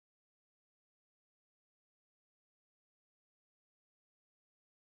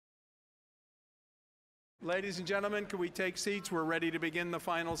Ladies and gentlemen, can we take seats? We're ready to begin the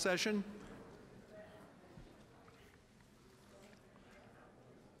final session.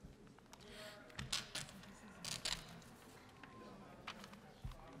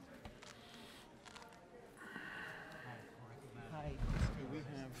 Hi. Do we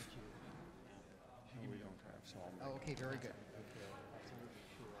have? No, we don't have, so I'll make. Oh, okay, very good.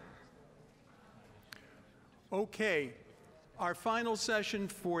 Okay, our final session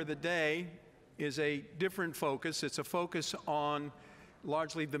for the day is a different focus. It's a focus on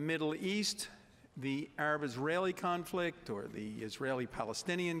largely the Middle East, the Arab-Israeli conflict, or the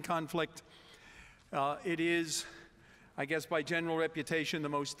Israeli-Palestinian conflict. It is, I guess by general reputation, the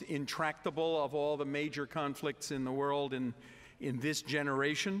most intractable of all the major conflicts in the world in this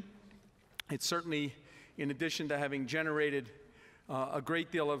generation. It's certainly, in addition to having generated a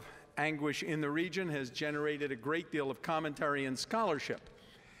great deal of anguish in the region, has generated a great deal of commentary and scholarship.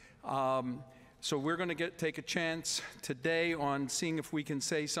 So we're going to take a chance today on seeing if we can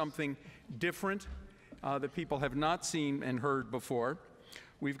say something different that people have not seen and heard before.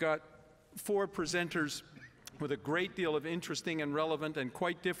 We've got four presenters with a great deal of interesting and relevant and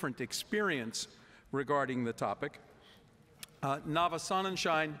quite different experience regarding the topic. Nava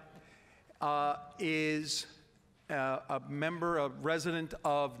Sonnenschein is a member, a resident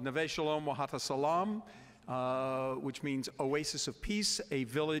of Neve Shalom Wahat Salam, which means Oasis of Peace, a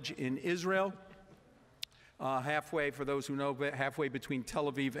village in Israel, halfway, for those who know, halfway between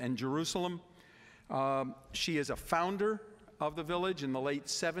Tel Aviv and Jerusalem. She is a founder of the village in the late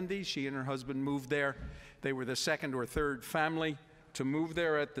 70s. She and her husband moved there. They were the second or third family to move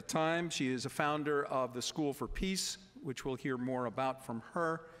there at the time. She is a founder of the School for Peace, which we'll hear more about from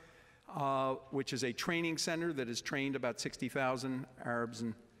her, which is a training center that has trained about 60,000 Arabs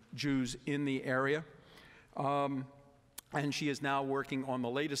and Jews in the area. And she is now working on the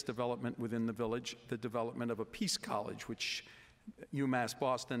latest development within the village, the development of a peace college, which UMass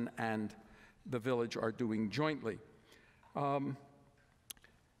Boston and the village are doing jointly.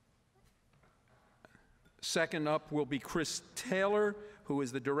 Second up will be Chris Taylor, who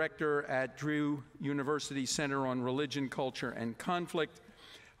is the director at Drew University Center on Religion, Culture, and Conflict.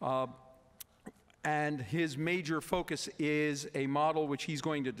 And his major focus is a model which he's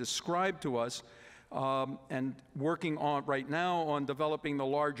going to describe to us, and working on right now on developing the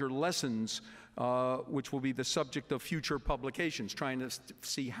larger lessons, which will be the subject of future publications, trying to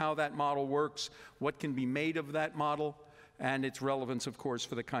see how that model works, what can be made of that model, and its relevance, of course,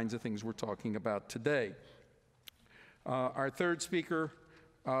 for the kinds of things we're talking about today. Our third speaker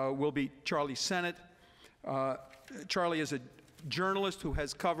will be Charlie Sennett. Charlie is a journalist who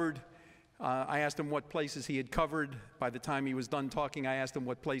has covered, I asked him what places he had covered. By the time he was done talking, I asked him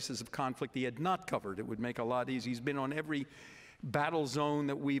what places of conflict he had not covered. It would make a lot easier. He's been on every battle zone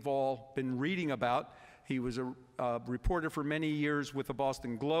that we've all been reading about. He was a reporter for many years with the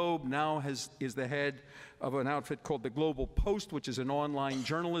Boston Globe, now is the head of an outfit called the Global Post, which is an online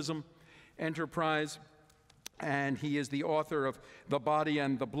journalism enterprise. And he is the author of The Body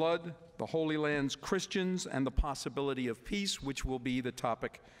and the Blood, The Holy Land's Christians, and the Possibility of Peace, which will be the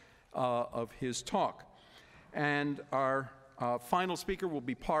topic of his talk. And our final speaker will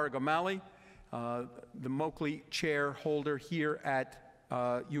be Parag O'Malley, the Moakley Chair holder here at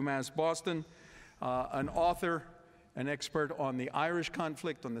UMass Boston, an author, an expert on the Irish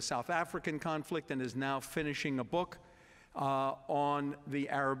conflict, on the South African conflict, and is now finishing a book on the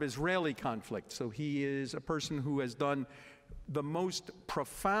Arab-Israeli conflict. So he is a person who has done the most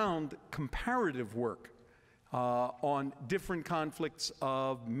profound comparative work on different conflicts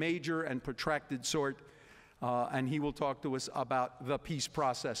of major and protracted sort, and he will talk to us about the peace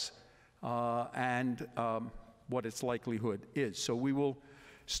process and what its likelihood is. So we will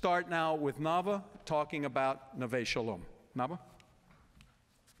start now with Nava talking about Neve Shalom. Nava?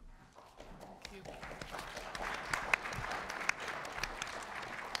 Thank you.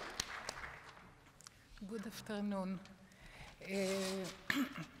 Good afternoon.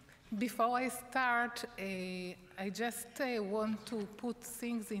 Before I start, I just want to put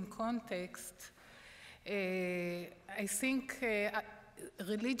things in context. I think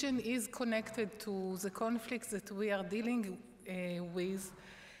religion is connected to the conflicts that we are dealing with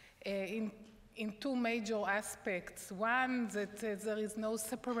in two major aspects. One, that there is no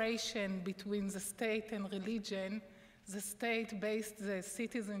separation between the state and religion. The state based the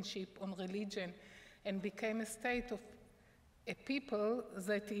citizenship on religion and became a state of a people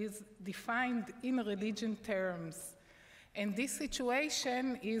that is defined in religion terms. And this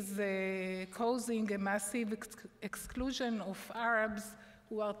situation is causing a massive exclusion of Arabs,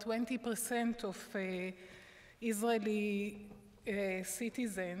 who are 20% of Israeli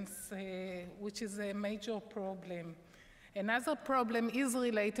citizens, which is a major problem. Another problem is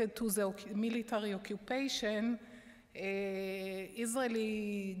related to the military occupation.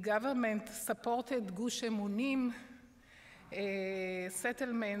 Israeli government supported Gush Emunim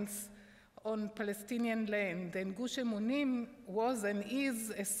settlements on Palestinian land, and Gush Emunim was and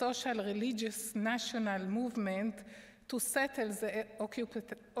is a social, religious, national movement to settle the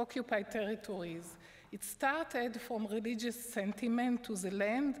occupied territories. It started from religious sentiment to the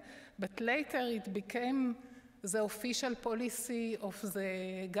land, but later it became the official policy of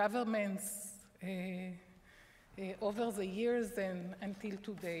the governments over the years and until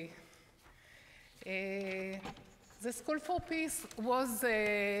today. The School for Peace was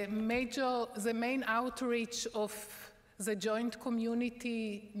the main outreach of the joint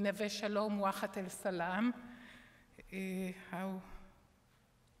community Neve Shalom Wachat El Salam.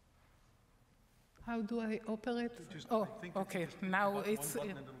 How do I operate? Oh, okay, now it's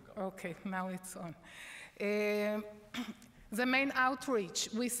on. The main outreach,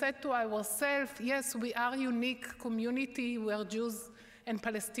 we said to ourselves, yes, we are a unique community where Jews and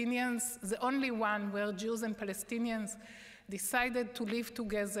Palestinians, the only one where Jews and Palestinians decided to live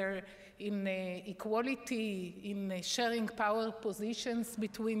together in equality, in sharing power positions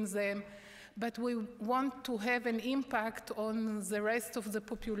between them, but we want to have an impact on the rest of the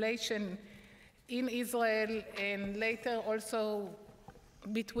population in Israel and later also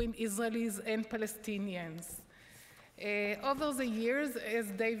between Israelis and Palestinians. Over the years,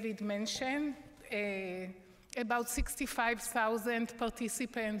 as David mentioned, about 65,000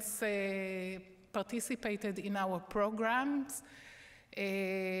 participants participated in our programs.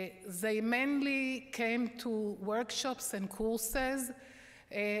 They mainly came to workshops and courses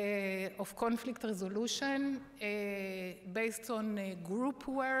of conflict resolution based on group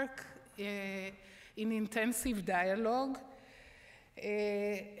work in intensive dialogue.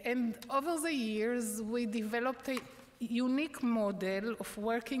 And over the years, we developed a unique model of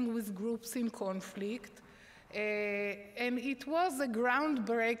working with groups in conflict. And it was a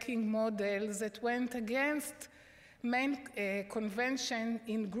groundbreaking model that went against main convention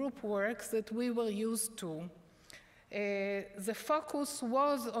in group works that we were used to. The focus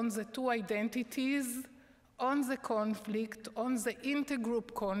was on the two identities, on the conflict, on the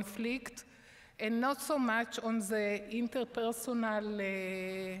intergroup conflict, and not so much on the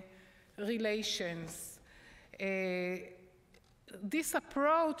interpersonal relations. This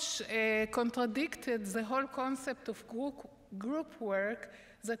approach contradicted the whole concept of group work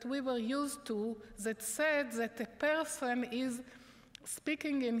that we were used to, that said that a person is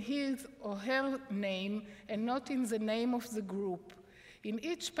speaking in his or her name and not in the name of the group. In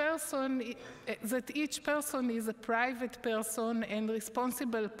each person, that each person is a private person and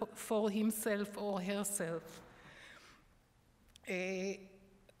responsible for himself or herself.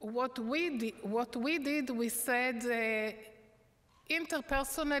 What we did, we said,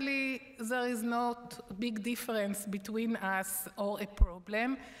 interpersonally, there is not a big difference between us or a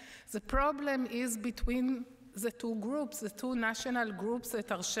problem. The problem is between the two groups, the two national groups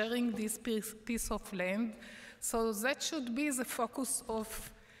that are sharing this piece of land. So that should be the focus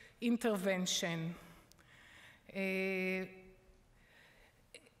of intervention.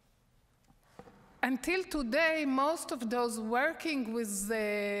 Until today, most of those working with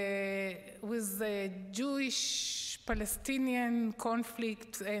the Jewish-Palestinian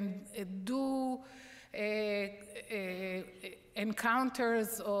conflict and do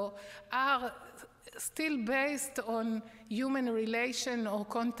encounters or are still based on human relation or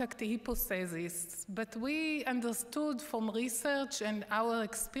contact hypothesis. But we understood from research and our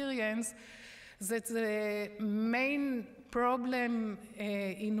experience that the main problem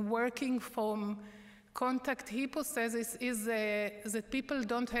in working from contact hypothesis is that people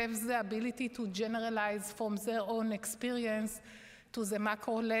don't have the ability to generalize from their own experience to the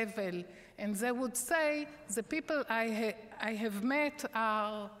macro level. And they would say, the people I have met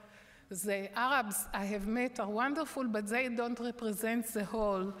are, the Arabs I have met are wonderful, but they don't represent the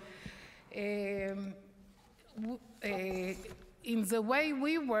whole. In the way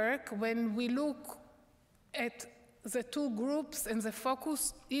we work, when we look at the two groups and the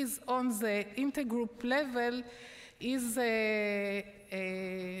focus is on the intergroup level,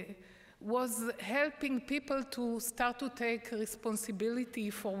 was helping people to start to take responsibility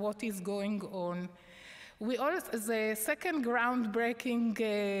for what is going on. We also, the second groundbreaking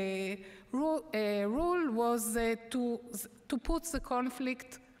rule was to put the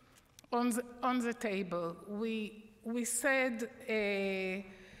conflict on the table. We said,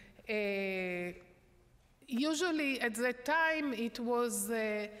 usually at that time it was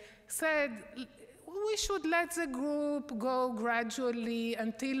said, we should let the group go gradually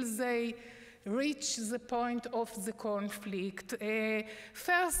until they reach the point of the conflict.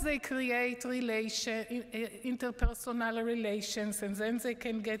 First, they create interpersonal relations, and then they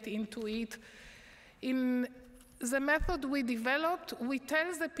can get into it. In the method we developed, we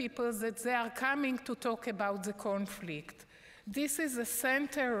tell the people that they are coming to talk about the conflict. This is the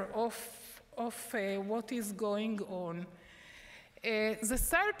center of what is going on. The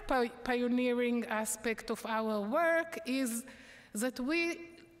third pioneering aspect of our work is that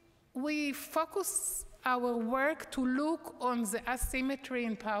we focus our work to look on the asymmetry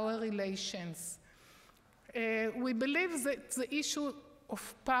in power relations. We believe that the issue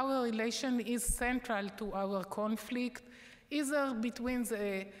of power relation is central to our conflict, either between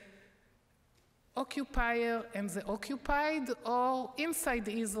the occupier and the occupied, or inside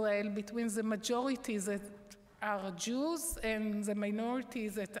Israel between the majority that are Jews and the minority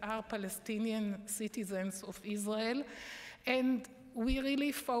that are Palestinian citizens of Israel. And we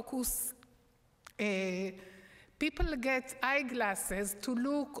really focus, people get eyeglasses to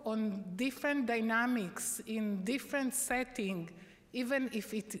look on different dynamics in different settings, even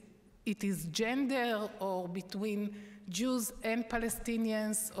if it is gender or between Jews and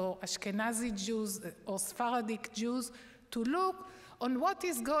Palestinians or Ashkenazi Jews or Sephardic Jews, to look on what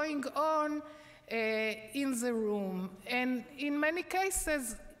is going on in the room. And in many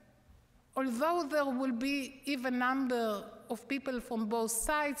cases, although there will be even number of people from both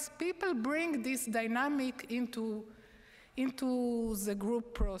sides, people bring this dynamic into the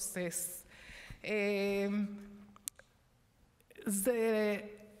group process. The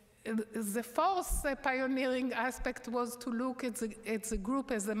fourth pioneering aspect was to look at the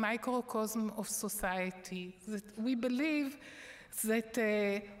group as a microcosm of society. That we believe that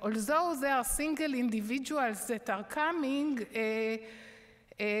although there are single individuals that are coming,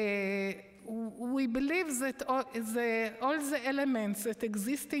 we believe that all the elements that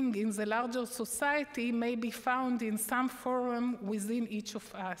existing in the larger society may be found in some forum within each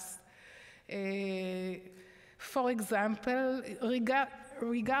of us. For example,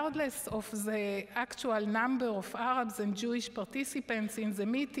 regardless of the actual number of Arabs and Jewish participants in the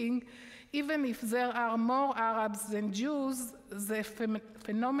meeting, even if there are more Arabs than Jews, the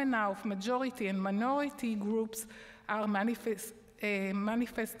phenomena of majority and minority groups are manifested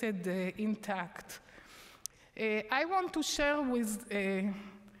intact. I want to share with,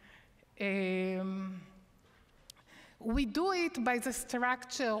 we do it by the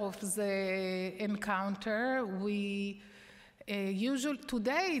structure of the encounter.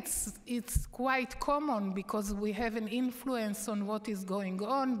 Today it's quite common because we have an influence on what is going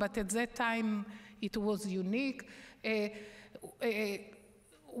on, but at that time it was unique.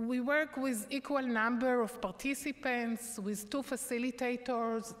 We work with equal number of participants, with 2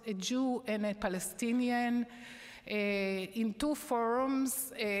 facilitators, a Jew and a Palestinian, in 2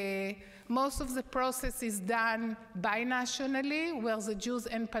 forums. Most of the process is done binationally, where the Jews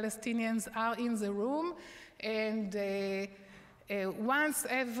and Palestinians are in the room, and once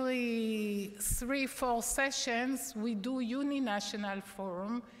every 3-4 sessions, we do uninational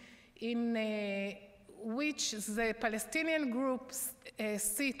forum in which the Palestinian groups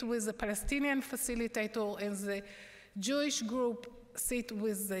sit with the Palestinian facilitator and the Jewish group sit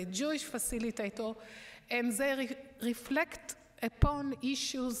with the Jewish facilitator, and they reflect upon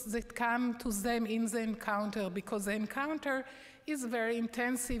issues that come to them in the encounter, because the encounter is very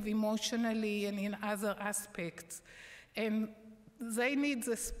intensive emotionally and in other aspects. And they need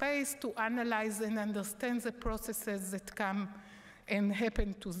the space to analyze and understand the processes that come and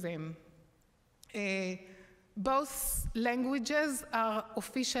happen to them. Both languages are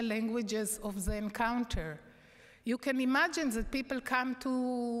official languages of the encounter. You can imagine that people come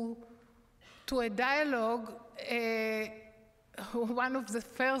to a dialogue, one of the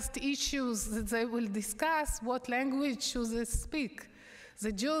first issues that they will discuss, what language should they speak?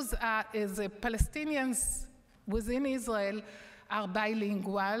 The Jews the Palestinians within Israel are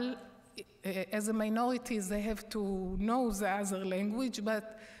bilingual. As a minority, they have to know the other language,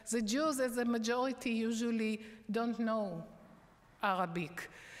 but the Jews as a majority usually don't know Arabic.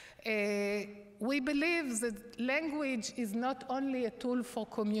 We believe that language is not only a tool for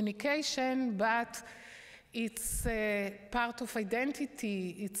communication, but it's a part of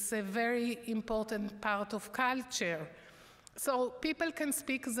identity. It's a very important part of culture. So people can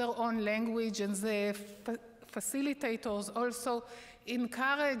speak their own language, and the facilitators also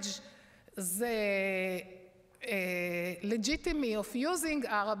encourage the legitimacy of using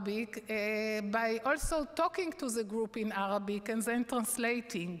Arabic by also talking to the group in Arabic and then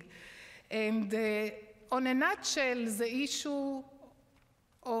translating. And on a nutshell, the issue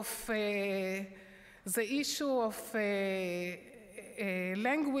of The issue of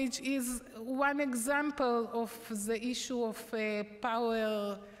language is one example of the issue of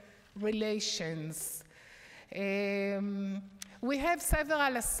power relations. We have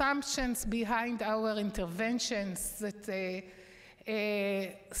several assumptions behind our interventions that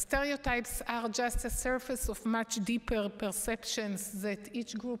stereotypes are just a surface of much deeper perceptions that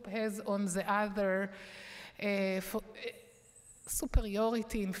each group has on the other.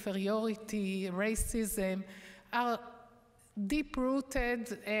 Superiority, inferiority, racism are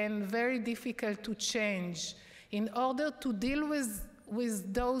deep-rooted and very difficult to change. In order to deal with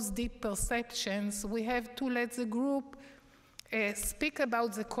those deep perceptions, we have to let the group speak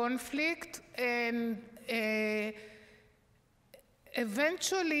about the conflict, and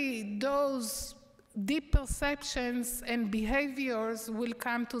eventually those deep perceptions and behaviors will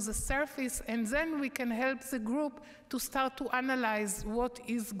come to the surface, and then we can help the group to start to analyze what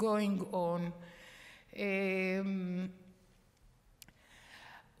is going on.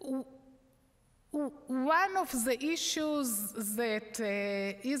 One of the issues that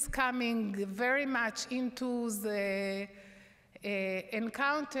is coming very much into the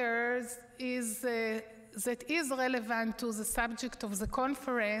encounters is that is relevant to the subject of the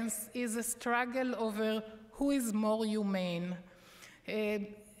conference is a struggle over who is more humane.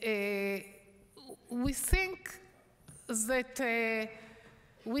 We think that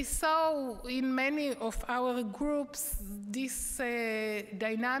we saw in many of our groups this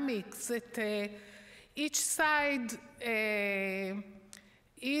dynamics that each side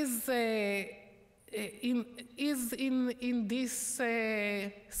is in this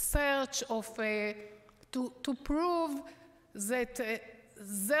search of to prove that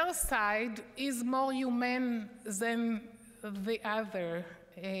their side is more human than the other.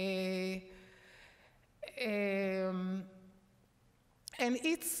 And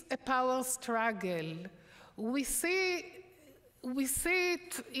it's a power struggle. We see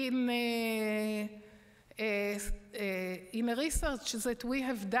it in research that we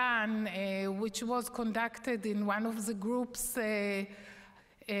have done, which was conducted in one of the groups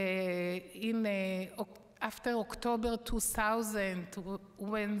after October 2000,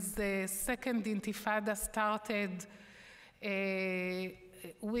 when the second Intifada started.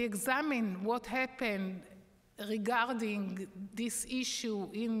 We examined what happened regarding this issue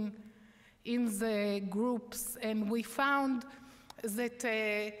in the groups, and we found that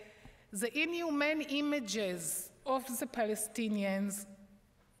the inhumane images of the Palestinians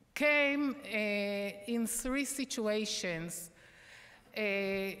came in three situations.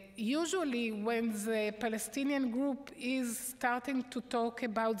 Usually when the Palestinian group is starting to talk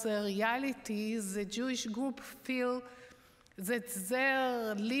about the realities, the Jewish group feel that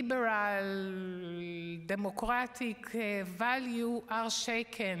their liberal, democratic value are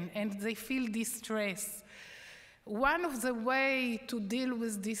shaken and they feel distress. One of the ways to deal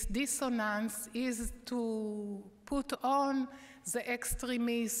with this dissonance is to put on the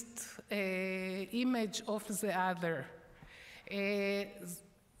extremist image of the other.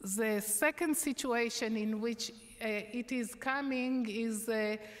 The second situation in which it is coming is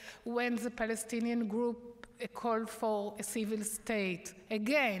when the Palestinian group called for a civil state.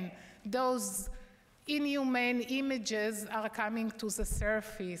 Again, those inhumane images are coming to the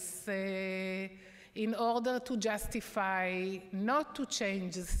surface in order to justify not to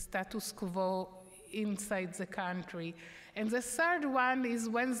change the status quo inside the country. And the third one is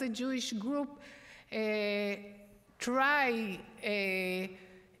when the Jewish group try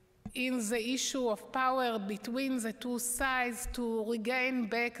in the issue of power between the two sides to regain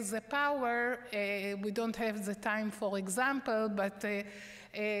back the power. We don't have the time, for example, but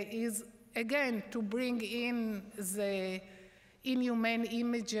is again to bring in the inhumane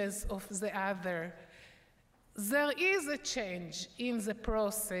images of the other. There is a change in the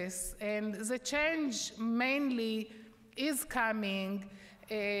process, and the change mainly is coming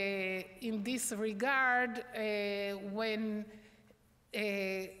in this regard when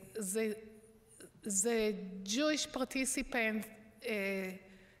the Jewish participants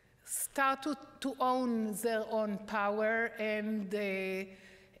start to own their own power and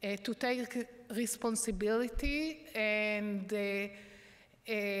to take responsibility, and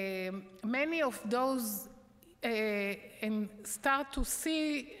many of those and start to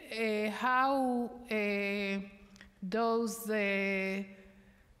see how those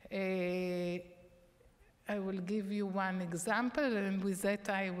I will give you one example, and with that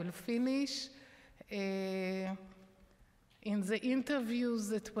I will finish. In the interviews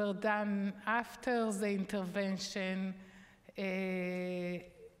that were done after the intervention,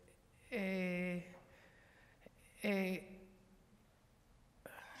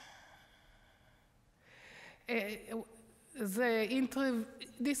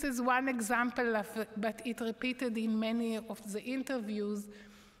 this is one example of, but it repeated in many of the interviews.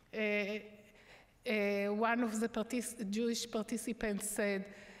 One of the Jewish participants said,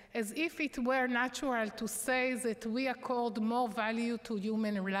 as if it were natural to say that we accord more value to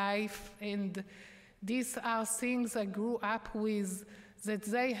human life, and these are things I grew up with, that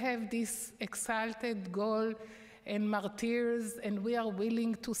they have this exalted goal and martyrs, and we are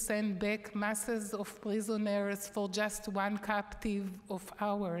willing to send back masses of prisoners for just one captive of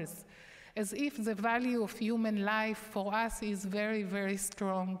ours. As if the value of human life for us is very, very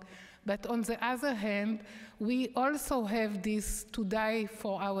strong. But on the other hand, we also have this to die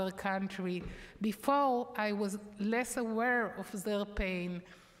for our country. Before, I was less aware of their pain,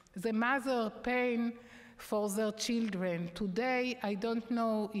 the mother pain for their children. Today, I don't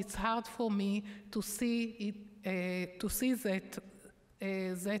know, it's hard for me to see it,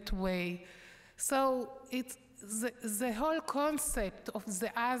 that way. So it's the whole concept of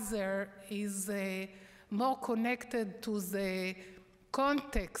the other is more connected to the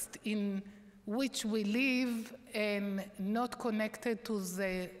context in which we live and not connected to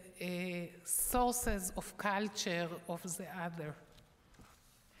the sources of culture of the other.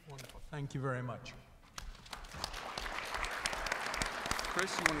 Wonderful. Thank you very much.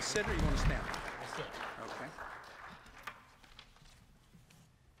 Chris, you want to sit or you want to stand? I'll sit. Okay.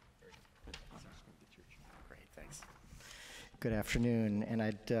 Great, thanks. Good afternoon, and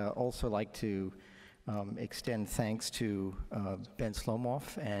I'd also like to extend thanks to Ben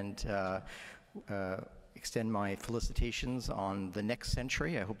Slomoff and extend my felicitations on the next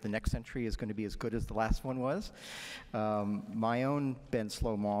century. I hope the next century is going to be as good as the last one was. My own Ben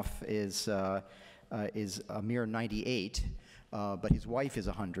Slomoff is a mere 98, but his wife is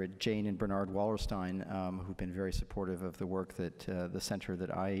 100, Jane and Bernard Wallerstein, who've been very supportive of the work that the center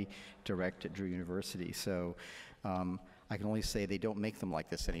that I direct at Drew University. So I can only say they don't make them like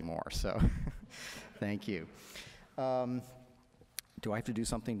this anymore, so thank you. Do I have to do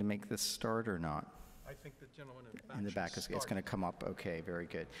something to make this start or not? I think the gentleman in the back, it's going to come up. Okay, very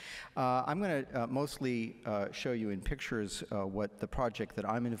good. I'm going to mostly show you in pictures what the project that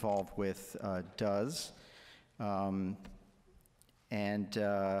I'm involved with does. And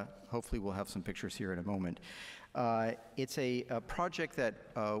hopefully we'll have some pictures here in a moment. It's a project that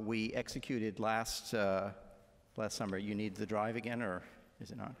we executed last summer. You need the drive again, or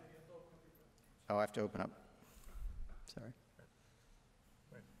is it not? Oh, I have to open up. Sorry.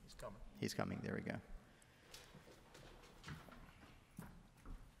 Right. He's coming. He's coming. There we go.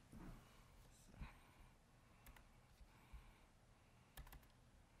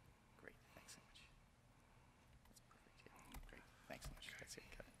 Great, thanks so much. That's perfect. Yeah. Great, thanks so much. That's it.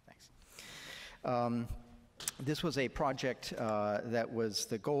 Got it. Thanks. This was a project that was,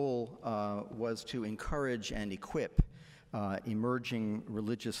 the goal was to encourage and equip emerging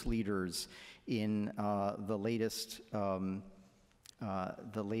religious leaders in the latest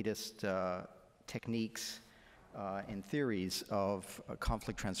techniques and theories of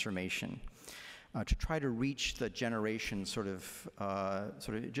conflict transformation, to try to reach the generation sort of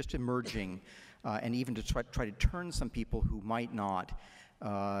just emerging, and even to try to turn some people who might not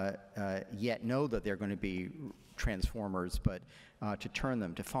yet know that they're going to be transformers, but to turn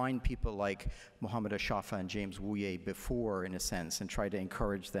them, to find people like Mohammed Ashafa and James Wooye before, in a sense, and try to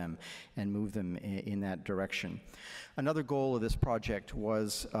encourage them and move them in that direction. Another goal of this project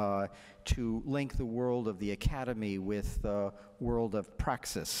was to link the world of the academy with the world of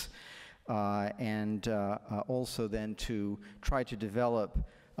praxis, and also then to try to develop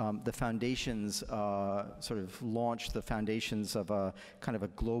the foundations, sort of launch the foundations of a kind of a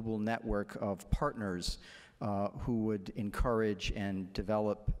global network of partners who would encourage and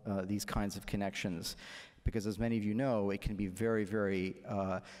develop these kinds of connections. Because as many of you know, it can be very, very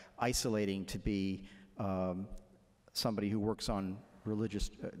isolating to be somebody who works on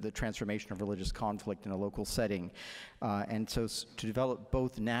the transformation of religious conflict in a local setting. And so to develop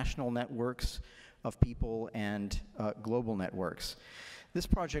both national networks of people and global networks. This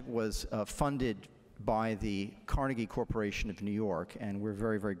project was funded by the Carnegie Corporation of New York, and we're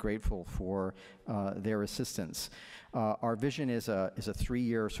very, very grateful for their assistance. Our vision is a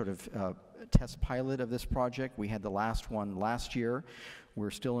 3-year sort of test pilot of this project. We had the last one last year.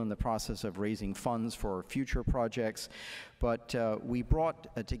 We're still in the process of raising funds for future projects, but we brought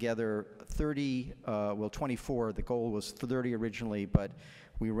together 24. The goal was 30 originally, but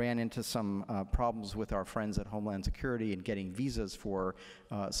we ran into some problems with our friends at Homeland Security in getting visas for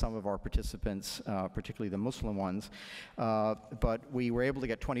some of our participants, particularly the Muslim ones. But we were able to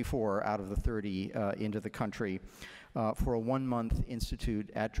get 24 out of the 30 into the country. for a one-month institute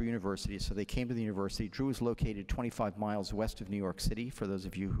at Drew University. So they came to the university. Drew is located 25 miles west of New York City, for those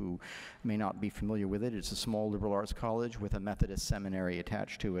of you who may not be familiar with it. It's a small liberal arts college with a Methodist seminary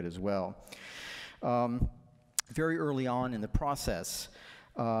attached to it as well. Very early on in the process,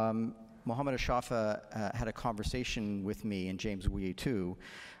 Mohammed Ashafa had a conversation with me and James Wuye too,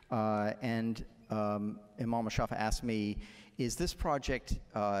 and Imam Ashafa asked me, is this project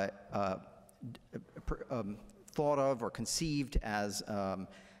thought of or conceived as an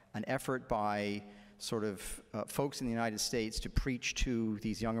effort by sort of folks in the United States to preach to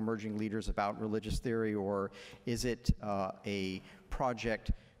these young emerging leaders about religious theory, or is it a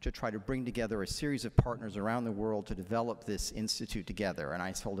project to try to bring together a series of partners around the world to develop this institute together? And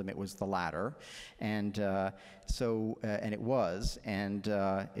I told him it was the latter, and and it was, and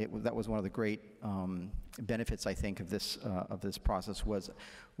that was one of the great benefits, I think, of this process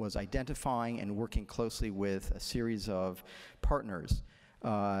was identifying and working closely with a series of partners.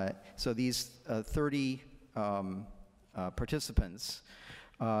 So these 30 participants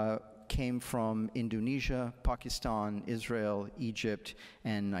came from Indonesia, Pakistan, Israel, Egypt,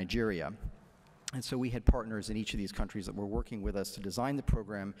 and Nigeria. And so we had partners in each of these countries that were working with us to design the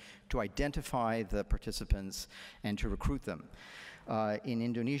program, to identify the participants, and to recruit them. In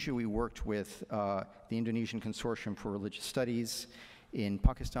Indonesia, we worked with the Indonesian Consortium for Religious Studies. In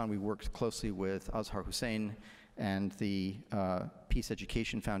Pakistan, we worked closely with Azhar Hussein and the Peace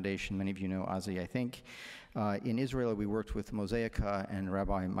Education Foundation. Many of you know Azi, I think. In Israel, we worked with Mosaica and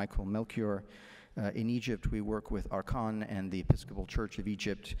Rabbi Michael Melchior. In Egypt, we work with Arkan and the Episcopal Church of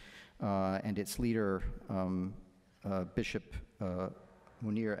Egypt and its leader, Bishop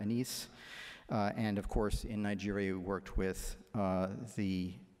Munir Anis. And of course, in Nigeria, we worked with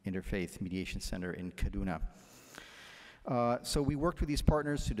the Interfaith Mediation Center in Kaduna. So we worked with these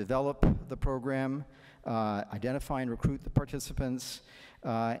partners to develop the program, identify and recruit the participants, so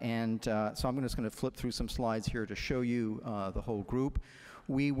I'm just going to flip through some slides here to show you the whole group.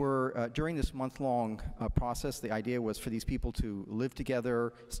 We were, during this month-long process, the idea was for these people to live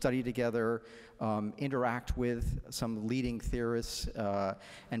together, study together, interact with some leading theorists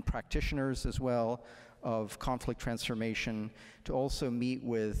and practitioners as well of conflict transformation, to also meet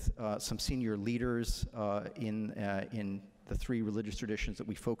with some senior leaders in the three religious traditions that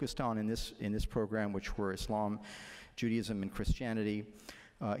we focused on in this program, which were Islam, Judaism, and Christianity.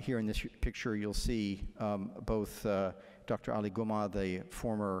 Here in this picture, you'll see both Dr. Ali Goma, the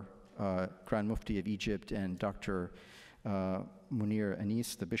former Grand Mufti of Egypt, and Dr. Munir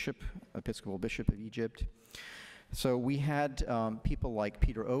Anis, the Episcopal Bishop of Egypt. So we had people like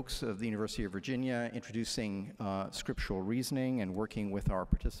Peter Oakes of the University of Virginia introducing scriptural reasoning and working with our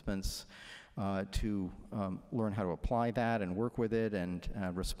participants to learn how to apply that and work with it and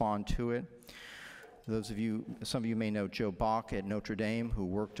respond to it. Some of you may know Joe Bach at Notre Dame, who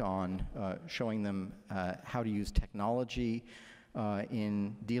worked on showing them how to use technology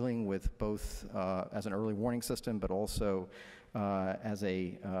in dealing with both as an early warning system, but also as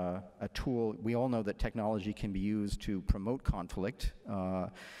a tool. We all know that technology can be used to promote conflict.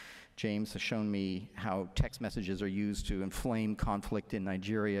 James has shown me how text messages are used to inflame conflict in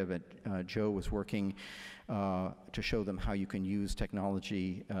Nigeria, but Joe was working to show them how you can use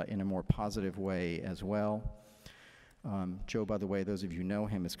technology in a more positive way as well. Joe, by the way, those of you who know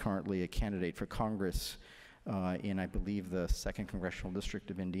him, is currently a candidate for Congress in, I believe, the 2nd Congressional District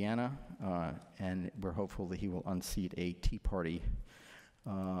of Indiana, and we're hopeful that he will unseat a Tea Party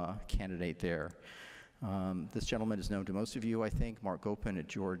candidate there. This gentleman is known to most of you, I think. Mark Gopin at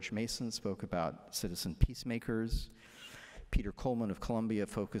George Mason spoke about citizen peacemakers. Peter Coleman of Columbia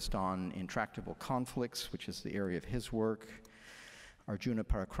focused on intractable conflicts, which is the area of his work. Arjuna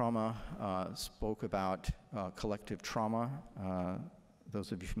Parakrama spoke about collective trauma.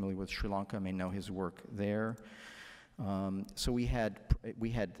 Those of you familiar with Sri Lanka may know his work there. So we had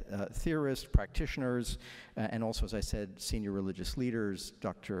theorists, practitioners, and also, as I said, senior religious leaders.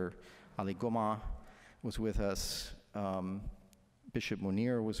 Dr. Ali Goma was with us. Bishop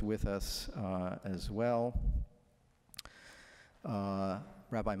Munir was with us as well.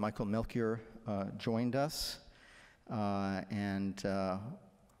 Rabbi Michael Melchior joined us, and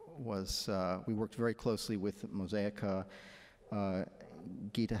we worked very closely with Mosaica.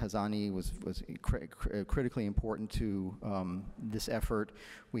 Gita Hazani was critically important to this effort.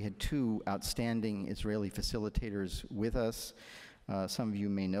 We had two outstanding Israeli facilitators with us. Some of you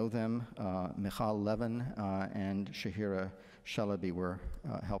may know them. Michal Levin and Shahira Shalabi were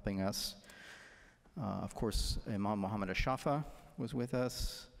helping us. Of course, Imam Mohammed Ashafa was with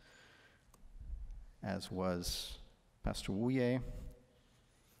us, as was Pastor Wuye.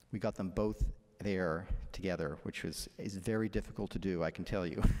 We got them both there together, which is very difficult to do, I can tell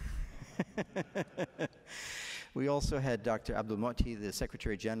you. We also had Dr. Abdul Moti, the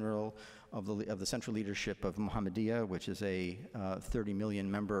Secretary General of the Central Leadership of Muhammadiyah, which is a 30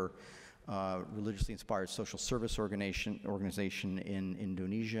 million member religiously inspired social service organization in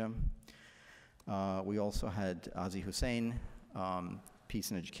Indonesia. We also had Azi Hussain,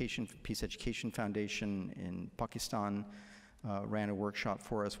 Peace Education Foundation in Pakistan, ran a workshop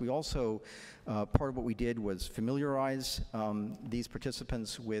for us. We also, part of what we did was familiarize these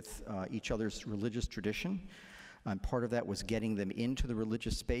participants with each other's religious tradition. And part of that was getting them into the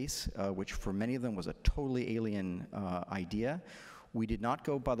religious space, which for many of them was a totally alien idea. We did not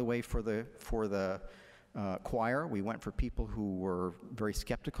go, by the way, for the choir. We went for people who were very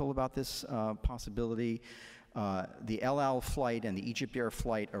skeptical about this possibility. The El Al flight and the Egypt Air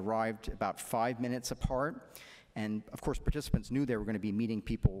flight arrived about 5 minutes apart. And of course, participants knew they were going to be meeting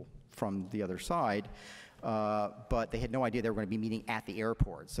people from the other side, but they had no idea they were going to be meeting at the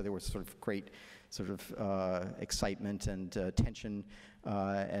airport. So there was sort of great excitement and tension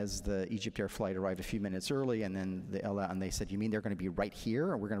as the Egypt Air flight arrived a few minutes early, and then and they said, "You mean they're going to be right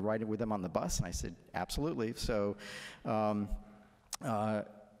here, and we're going to ride with them on the bus?" And I said, "Absolutely." So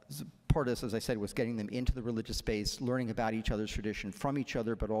part of this, as I said, was getting them into the religious space, learning about each other's tradition from each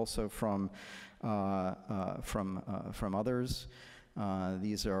other, but also from others.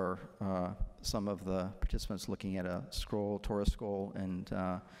 These are some of the participants looking at a Torah scroll, and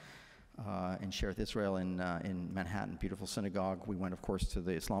in Shereth Israel in Manhattan, beautiful synagogue. We went, of course, to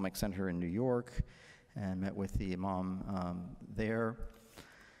the Islamic Center in New York and met with the imam there.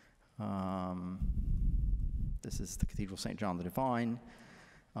 This is the Cathedral St. John the Divine.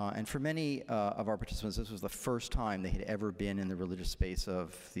 And for many of our participants, this was the first time they had ever been in the religious space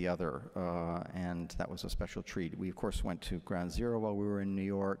of the other, and that was a special treat. We, of course, went to Ground Zero while we were in New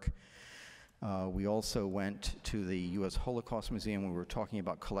York. We also went to the U.S. Holocaust Museum. We were talking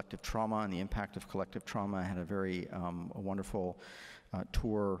about collective trauma and the impact of collective trauma. I had a very wonderful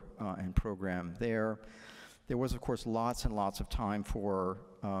tour and program there. There was, of course, lots and lots of time for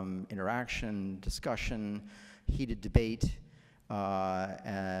interaction, discussion, heated debate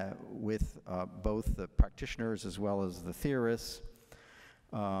with both the practitioners as well as the theorists.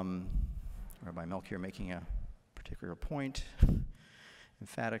 Rabbi Melchior making a particular point.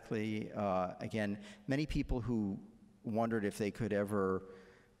 Emphatically, again, many people who wondered if they could ever,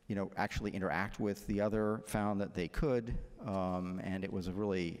 actually interact with the other found that they could, and it was a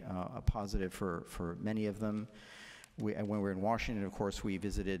really a positive for many of them. When we were in Washington, of course, we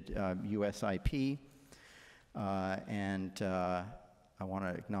visited USIP, and I want to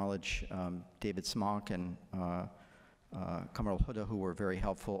acknowledge David Smock and Kamal Huda, who were very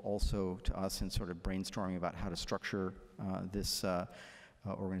helpful also to us in sort of brainstorming about how to structure this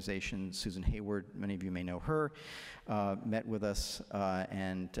organization. Susan Hayward, many of you may know her, met with us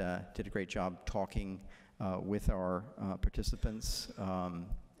and did a great job talking with our participants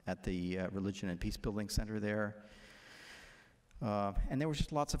at the Religion and Peace Building Center there. And there was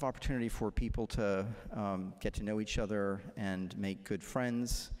just lots of opportunity for people to get to know each other and make good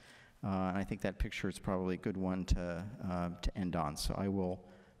friends. And I think that picture is probably a good one to end on. So I will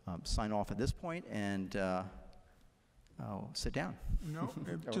sign off at this point, and I'll sit down. No,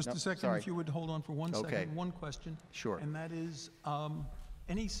 just no, a second, sorry. if you would hold on for one Okay. second. One question. Sure. And that is,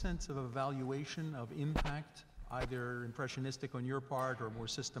 any sense of evaluation of impact, either impressionistic on your part or more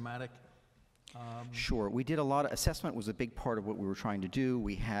systematic? Sure. We did a lot of assessment. Was a big part of what we were trying to do.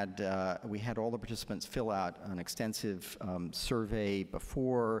 We had all the participants fill out an extensive survey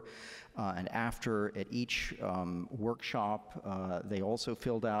before and after at each workshop. They also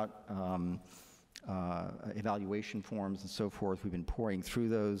filled out evaluation forms and so forth. We've been pouring through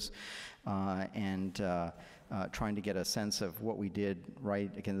those and trying to get a sense of what we did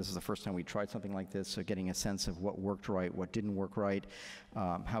right. Again, this is the first time we tried something like this, so getting a sense of what worked right, what didn't work right,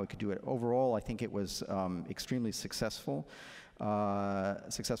 how we could do it. Overall, I think it was extremely successful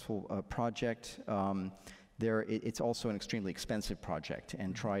project. It's also an extremely expensive project,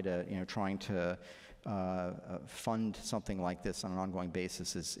 and trying to fund something like this on an ongoing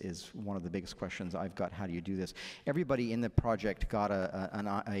basis is one of the biggest questions I've got. How do you do this? Everybody in the project got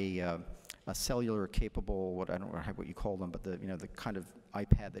a cellular capable, I don't know what you call them, but the kind of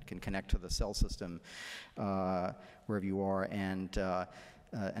iPad that can connect to the cell system wherever you are, and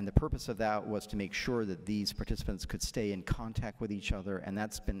the purpose of that was to make sure that these participants could stay in contact with each other, and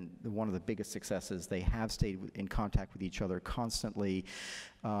that's been one of the biggest successes. They have stayed in contact with each other constantly,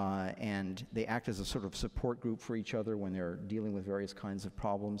 and they act as a sort of support group for each other when they're dealing with various kinds of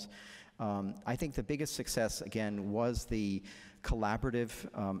problems. I think the biggest success, again, was the collaborative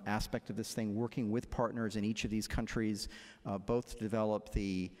aspect of this thing, working with partners in each of these countries, both to develop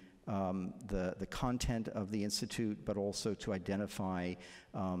the content of the Institute, but also to identify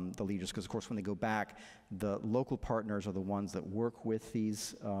the leaders. Because, of course, when they go back, the local partners are the ones that work with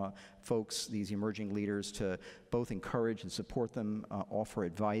these folks, these emerging leaders, to both encourage and support them, offer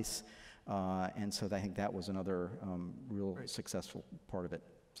advice. And so I think that was another real successful part of it.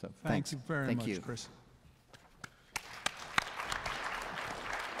 So Thank you very much, you. Chris.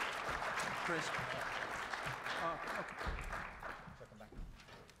 Chris.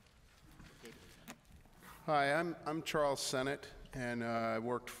 Hi, I'm Charles Sennett, and I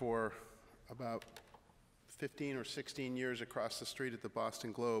worked for about 15 or 16 years across the street at the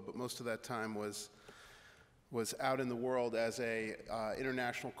Boston Globe, but most of that time was out in the world as a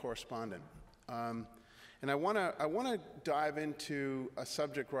international correspondent. And I want to dive into a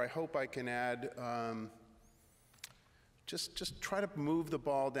subject where I hope I can add, just try to move the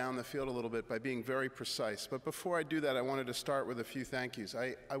ball down the field a little bit by being very precise. But before I do that, I wanted to start with a few thank yous.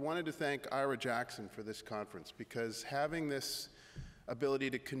 I wanted to thank Ira Jackson for this conference, because having this ability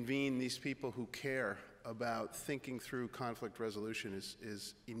to convene these people who care about thinking through conflict resolution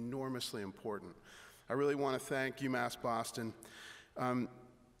is enormously important. I really want to thank UMass Boston. I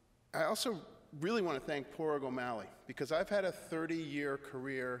also really want to thank Porg O'Malley, because I've had a 30-year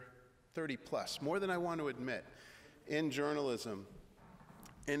career, 30 plus, more than I want to admit, in journalism.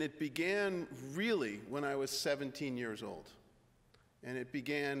 And it began really when I was 17 years old. And it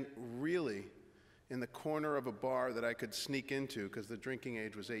began really in the corner of a bar that I could sneak into, because the drinking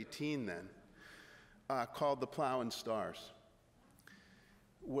age was 18 then, called the Plow and Stars,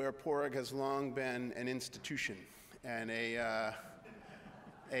 where Porg has long been an institution and a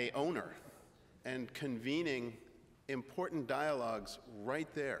owner, and convening important dialogues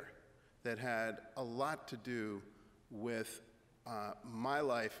right there that had a lot to do with my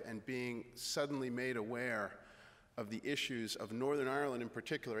life and being suddenly made aware of the issues of Northern Ireland in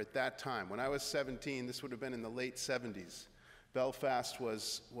particular at that time. When I was 17, this would have been in the late 70s. Belfast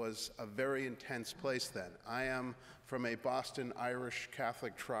was a very intense place then. I am from a Boston Irish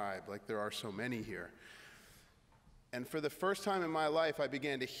Catholic tribe, like there are so many here. And for the first time in my life, I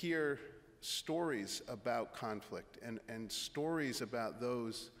began to hear stories about conflict and stories about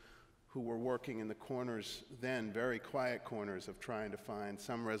those who were working in the corners then, very quiet corners of trying to find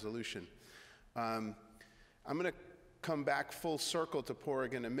some resolution. I'm going to come back full circle to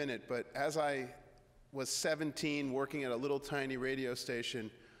Porg in a minute, but as I was 17 working at a little tiny radio station,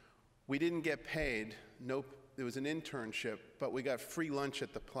 we didn't get paid. Nope, it was an internship, but we got free lunch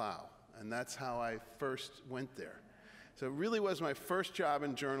at the Plow, and that's how I first went there. So it really was my first job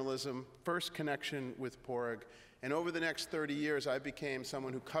in journalism, first connection with Porg, and over the next 30 years, I became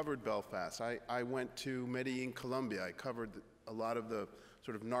someone who covered Belfast. I went to Medellin, Colombia. I covered a lot of the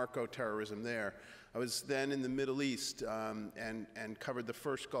sort of narco-terrorism there. I was then in the Middle East and covered the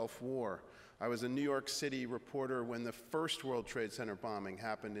first Gulf War. I was a New York City reporter when the first World Trade Center bombing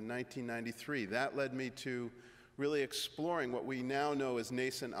happened in 1993. That led me to really exploring what we now know as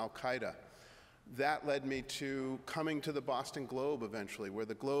nascent Al-Qaeda. That led me to coming to the Boston Globe eventually, where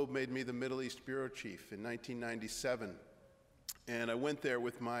the Globe made me the Middle East bureau chief in 1997. And I went there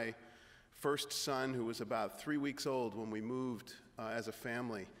with my first son, who was about 3 weeks old when we moved as a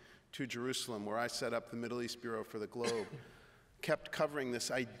family to Jerusalem, where I set up the Middle East bureau for the Globe. Kept covering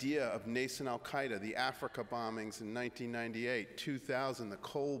this idea of nascent Al-Qaeda, the Africa bombings in 1998, 2000, the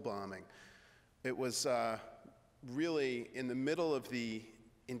Cole bombing. It was really in the middle of the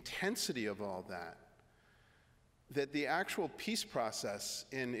intensity of all that the actual peace process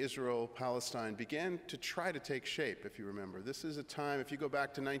in Israel-Palestine began to try to take shape, if you remember. This is a time, if you go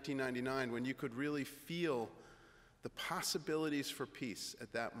back to 1999, when you could really feel the possibilities for peace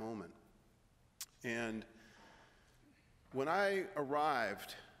at that moment. And when I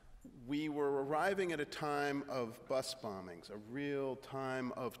arrived, we were arriving at a time of bus bombings, a real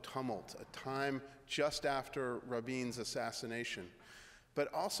time of tumult, a time just after Rabin's assassination, but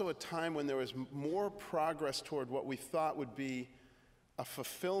also a time when there was more progress toward what we thought would be a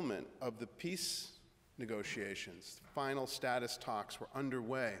fulfillment of the peace negotiations. Final status talks were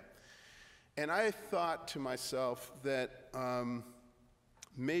underway. And I thought to myself that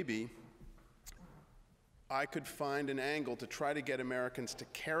maybe I could find an angle to try to get Americans to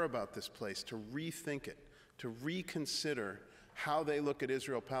care about this place, to rethink it, to reconsider how they look at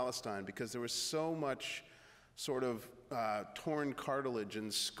Israel-Palestine, because there was so much sort of torn cartilage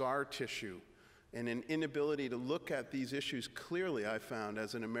and scar tissue and an inability to look at these issues clearly, I found,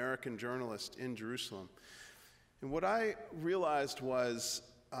 as an American journalist in Jerusalem. And what I realized was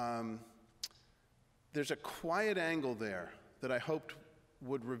there's a quiet angle there that I hoped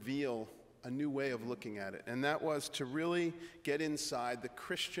would reveal a new way of looking at it, and that was to really get inside the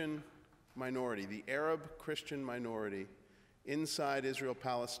Christian minority, the Arab Christian minority inside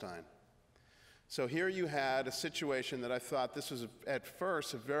Israel-Palestine. So here you had a situation that I thought this was, at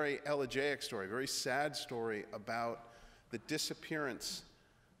first, a very elegiac story, a very sad story about the disappearance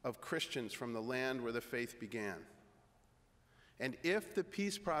of Christians from the land where the faith began. And if the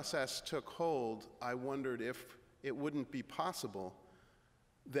peace process took hold, I wondered if it wouldn't be possible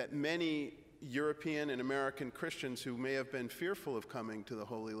that many European and American Christians who may have been fearful of coming to the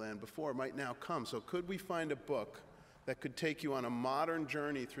Holy Land before might now come. So could we find a book that could take you on a modern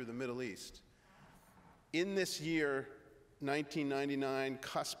journey through the Middle East? In this year, 1999,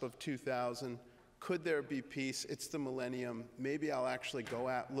 cusp of 2000, could there be peace? It's the millennium. Maybe I'll actually go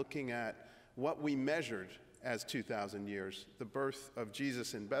at looking at what we measured as 2,000 years, the birth of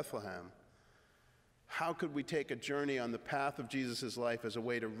Jesus in Bethlehem. How could we take a journey on the path of Jesus' life as a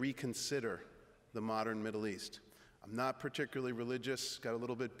way to reconsider the modern Middle East? I'm not particularly religious, got a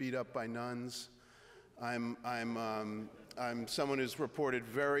little bit beat up by nuns. I'm someone who's reported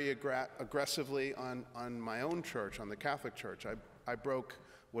very aggressively on my own church, on the Catholic Church. I broke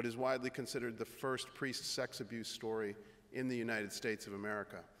what is widely considered the first priest sex abuse story in the United States of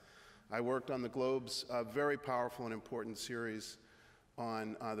America. I worked on the Globe's very powerful and important series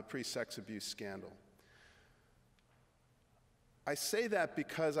on the priest sex abuse scandal. I say that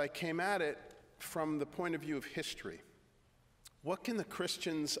because I came at it from the point of view of history. What can the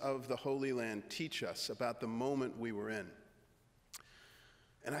Christians of the Holy Land teach us about the moment we were in?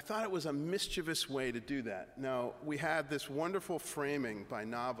 And I thought it was a mischievous way to do that. Now, we had this wonderful framing by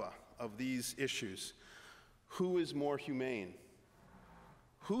Nava of these issues. Who is more humane?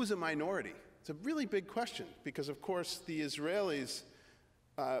 Who is a minority? It's a really big question because, of course, the Israelis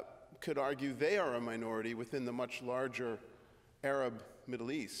could argue they are a minority within the much larger Arab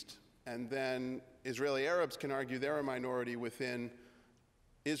Middle East. And then Israeli Arabs can argue they're a minority within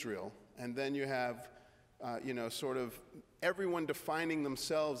Israel. And then you have, sort of everyone defining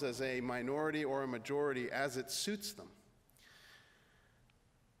themselves as a minority or a majority as it suits them.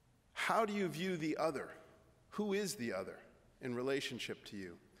 How do you view the other? Who is the other in relationship to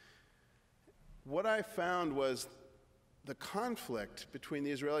you? What I found was the conflict between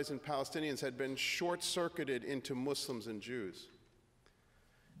the Israelis and Palestinians had been short-circuited into Muslims and Jews.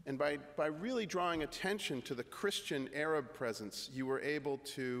 And by really drawing attention to the Christian Arab presence, you were able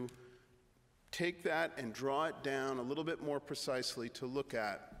to take that and draw it down a little bit more precisely to look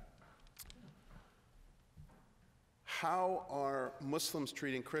at how are Muslims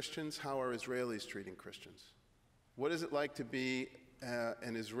treating Christians, how are Israelis treating Christians? What is it like to be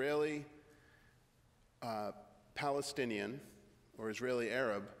an Israeli Palestinian or Israeli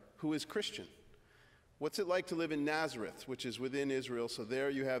Arab who is Christian? What's it like to live in Nazareth, which is within Israel? So there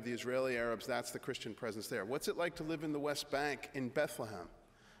you have the Israeli Arabs, that's the Christian presence there. What's it like to live in the West Bank in Bethlehem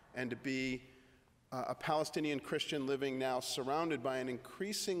and to be a Palestinian Christian living now surrounded by an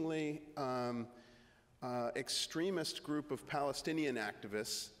increasingly extremist group of Palestinian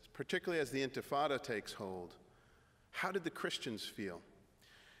activists, particularly as the Intifada takes hold? How did the Christians feel?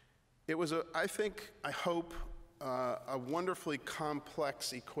 It was, I hope, a wonderfully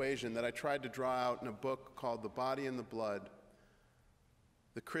complex equation that I tried to draw out in a book called The Body and the Blood,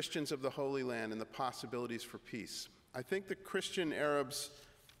 The Christians of the Holy Land and the Possibilities for Peace. I think the Christian Arabs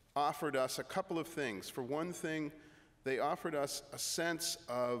offered us a couple of things. For one thing, they offered us a sense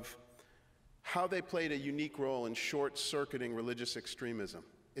of how they played a unique role in short-circuiting religious extremism.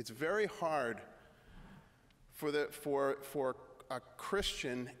 It's very hard for a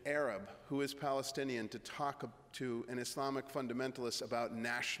Christian Arab who is Palestinian to talk to an Islamic fundamentalist about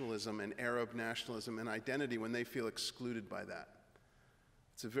nationalism and Arab nationalism and identity when they feel excluded by that.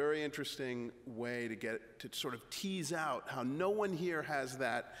 It's a very interesting way to sort of tease out how no one here has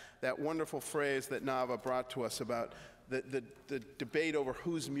that wonderful phrase that Nava brought to us about the debate over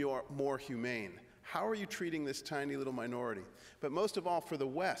who's more humane. How are you treating this tiny little minority? But most of all, for the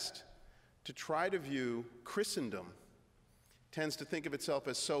West, to try to view Christendom tends to think of itself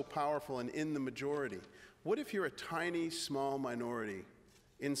as so powerful and in the majority. What if you're a tiny, small minority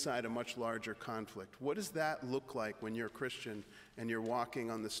inside a much larger conflict? What does that look like when you're a Christian and you're walking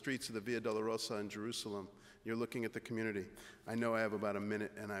on the streets of the Via Dolorosa in Jerusalem? You're looking at the community. I know I have about a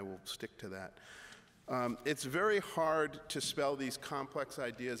minute, and I will stick to that. It's very hard to spell these complex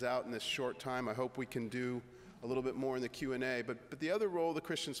ideas out in this short time. I hope we can do a little bit more in the Q&A. But the other role the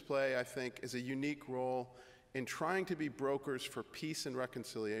Christians play, I think, is a unique role in trying to be brokers for peace and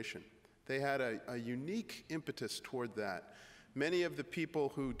reconciliation. They had a unique impetus toward that. Many of the people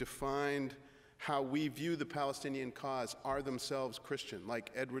who defined how we view the Palestinian cause are themselves Christian,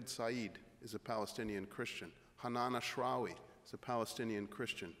 like Edward Said is a Palestinian Christian. Hanan Ashrawi is a Palestinian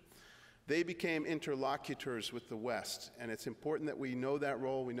Christian. They became interlocutors with the West, and it's important that we know that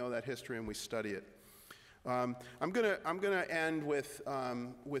role, we know that history, and we study it. I'm gonna end with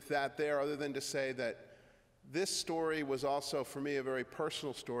that there, other than to say that this story was also, for me, a very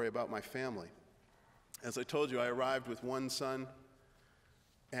personal story about my family. As I told you, I arrived with one son,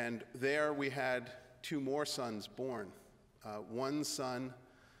 and there we had two more sons born. One son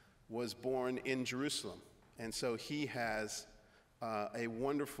was born in Jerusalem, and so he has a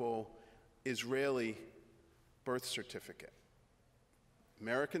wonderful Israeli birth certificate.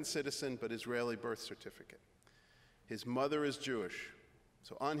 American citizen, but Israeli birth certificate. His mother is Jewish.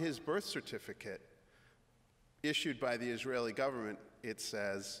 So on his birth certificate, issued by the Israeli government, it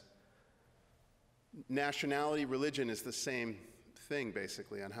says, nationality, religion is the same thing,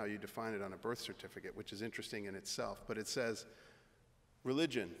 basically, on how you define it on a birth certificate, which is interesting in itself. But it says,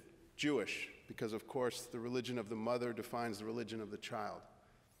 religion, Jewish, because, of course, the religion of the mother defines the religion of the child.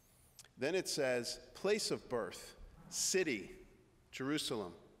 Then it says, place of birth, city,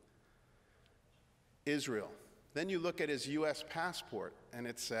 Jerusalem, Israel. Then you look at his US passport, and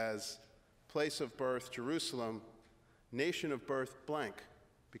it says, place of birth, Jerusalem, nation of birth, blank,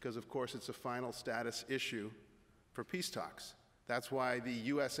 because, of course, it's a final status issue for peace talks. That's why the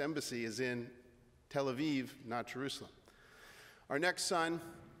US embassy is in Tel Aviv, not Jerusalem. Our next son,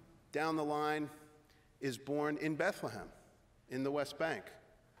 down the line, is born in Bethlehem, in the West Bank.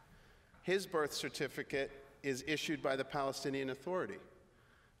 His birth certificate is issued by the Palestinian Authority.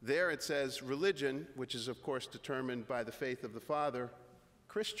 There it says religion, which is, of course, determined by the faith of the father,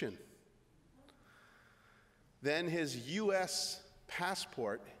 Christian. Then his US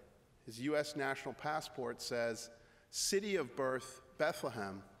passport, his US national passport says city of birth,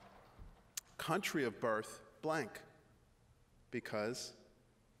 Bethlehem, country of birth, blank, because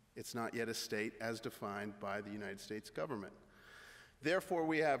it's not yet a state as defined by the United States government. Therefore,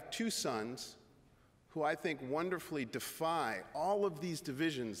 we have two sons who I think wonderfully defy all of these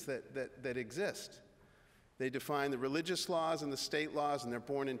divisions that exist. They define the religious laws and the state laws, and they're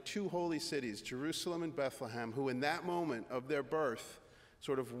born in two holy cities, Jerusalem and Bethlehem, who in that moment of their birth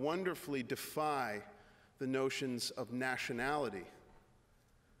sort of wonderfully defy the notions of nationality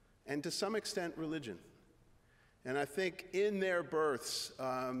and to some extent religion. And I think in their births,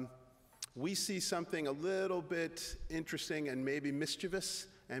 we see something a little bit interesting and maybe mischievous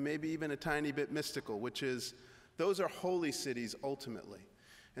and maybe even a tiny bit mystical, which is those are holy cities ultimately.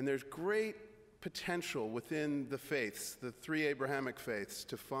 And there's great potential within the faiths, the three Abrahamic faiths,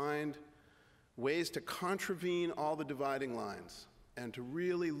 to find ways to contravene all the dividing lines and to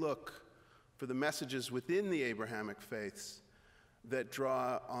really look for the messages within the Abrahamic faiths that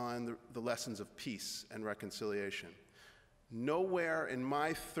draw on the lessons of peace and reconciliation. Nowhere in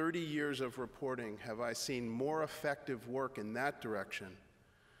my 30 years of reporting have I seen more effective work in that direction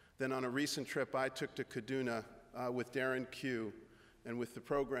than on a recent trip I took to Kaduna with Darren Q and with the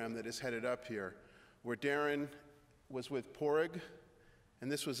program that is headed up here, where Darren was with Porig,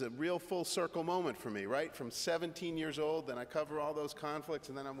 and this was a real full circle moment for me, right? From 17 years old, then I cover all those conflicts,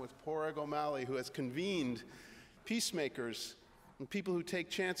 and then I'm with Porig O'Malley, who has convened peacemakers and people who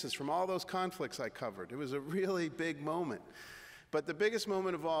take chances from all those conflicts I covered. It was a really big moment. But the biggest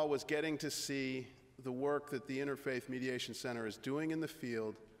moment of all was getting to see the work that the Interfaith Mediation Center is doing in the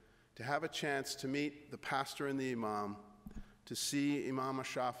field, to have a chance to meet the pastor and the imam, to see Imam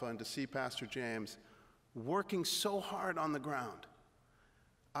Ashafa and to see Pastor James working so hard on the ground.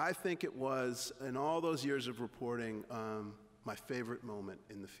 I think it was, in all those years of reporting, my favorite moment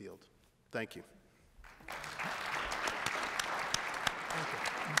in the field. Thank you.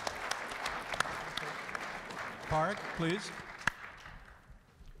 Park, please.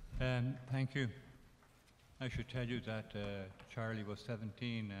 Thank you. I should tell you that Charlie was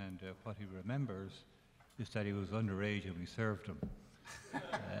 17, and what he remembers is that he was underage and we served him.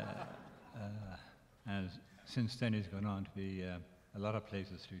 And since then he's gone on to be a lot of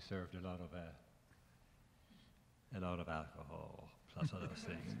places to be served a lot of alcohol, plus other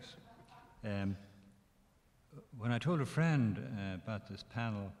things. When I told a friend about this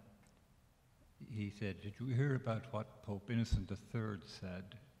panel, he said, "Did you hear about what Pope Innocent III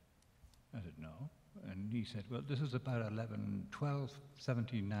said?" I said, "No." And he said, "Well, this is about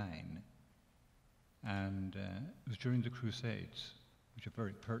 1279, and it was during the Crusades, which are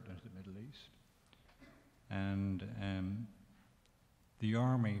very pertinent to the Middle East. And the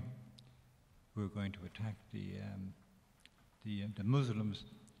army who were going to attack the Muslims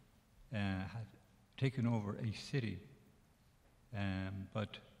had taken over a city,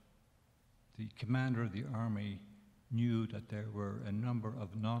 but the commander of the army knew that there were a number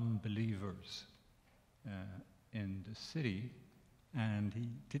of non-believers in the city, and he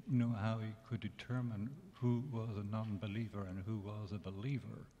didn't know how he could determine who was a non-believer and who was a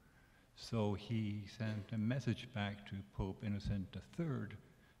believer. So he sent a message back to Pope Innocent III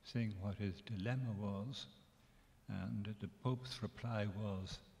saying what his dilemma was, and the Pope's reply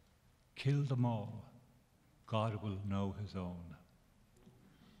was, "Kill them all, God will know his own."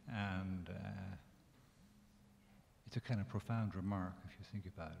 And it's a kind of profound remark if you think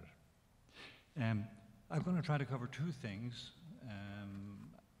about it. I'm going to try to cover two things.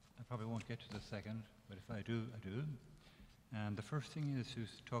 I probably won't get to the second, but if I do, I do. And the first thing is to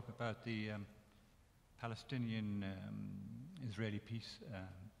talk about the Palestinian-Israeli peace,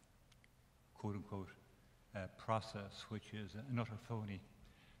 quote-unquote, process, which is an utter phony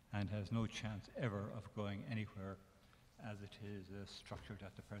and has no chance ever of going anywhere as it is structured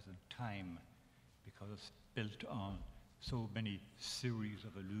at the present time, because it's built on so many series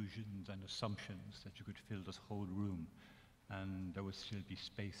of illusions and assumptions that you could fill this whole room, and there would still be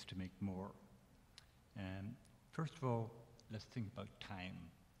space to make more. First of all, let's think about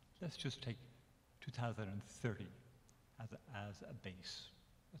time. Let's just take 2030 as a base.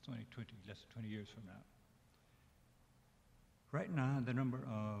 That's only less than 20 years from now. Right now, the number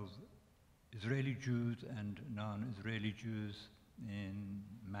of Israeli Jews and non-Israeli Jews in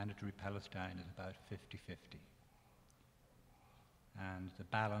mandatory Palestine is about 50-50. And the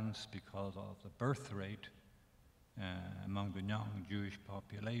balance, because of the birth rate among the non-Jewish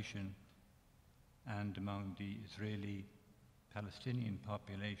population and among the Israeli Palestinian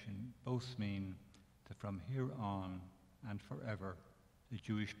population, both mean that from here on and forever, the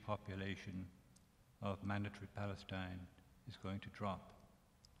Jewish population of mandatory Palestine is going to drop.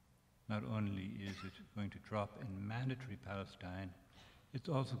 Not only is it going to drop in mandatory Palestine, it's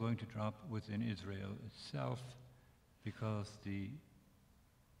also going to drop within Israel itself, because the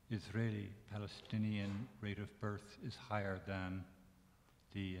Israeli-Palestinian rate of birth is higher than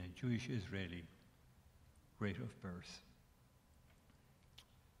the Jewish-Israeli rate of birth.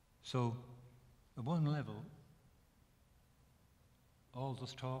 So, at one level, all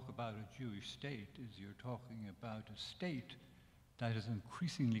this talk about a Jewish state is you're talking about a state that is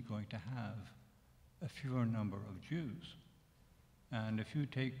increasingly going to have a fewer number of Jews. And if you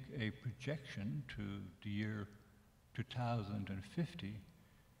take a projection to the year 2050,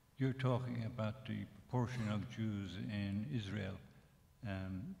 you're talking about the proportion of Jews in Israel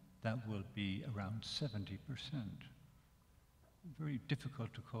that will be around 70%. Very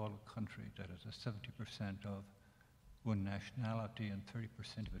difficult to call a country that is a 70% of one nationality and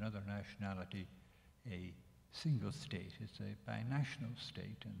 30% of another nationality a single state. It's a binational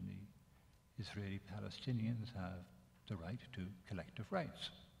state, and the Israeli Palestinians have the right to collective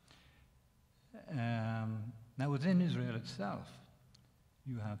rights. Now, within Israel itself,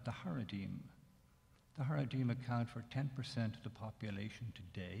 you have the Haredim. The Haredim account for 10% of the population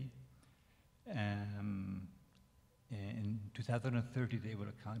today. In 2030, they will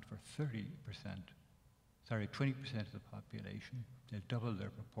account for 20% of the population. They'll double their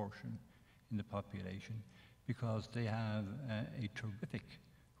proportion in the population because they have a terrific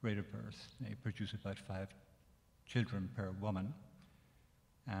rate of birth. They produce about 5 children per woman.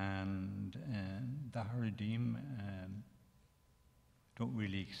 And the Haredim don't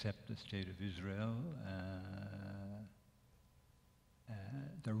really accept the state of Israel.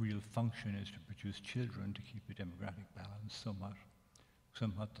 Their real function is to produce children to keep the demographic balance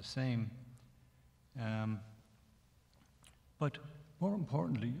somewhat the same. But more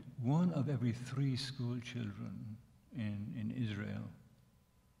importantly, 1 of every 3 school children in Israel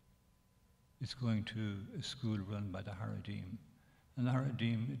is going to a school run by the Haredim. And the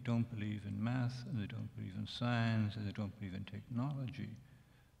Haredim don't believe in math, and they don't believe in science, and they don't believe in technology.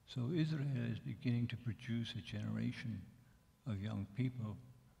 So Israel is beginning to produce a generation of young people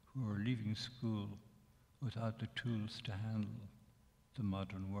who are leaving school without the tools to handle the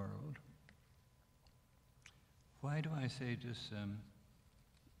modern world. Why do I say this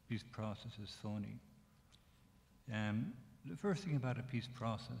peace process is phony? The first thing about a peace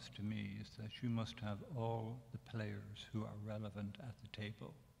process to me is that you must have all the players who are relevant at the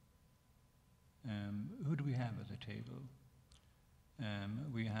table. Who do we have at the table?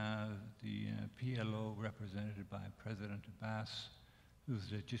 We have the PLO represented by President Abbas,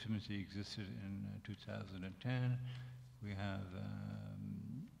 whose legitimacy existed in 2010. We have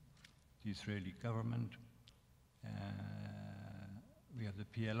the Israeli government. We have the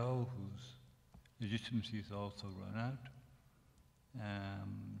PLO, whose legitimacy is also run out.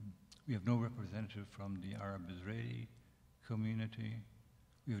 We have no representative from the Arab-Israeli community.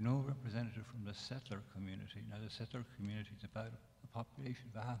 We We have no representative from the settler community. Now, the settler community is about a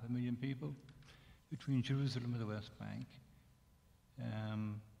population of 500,000 people between Jerusalem and the West Bank.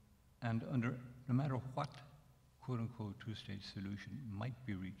 And no matter what quote-unquote two-state solution might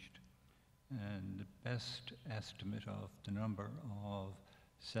be reached, and the best estimate of the number of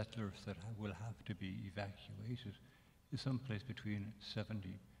settlers that will have to be evacuated is someplace between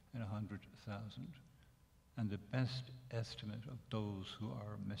 70 and 100,000. And the best estimate of those who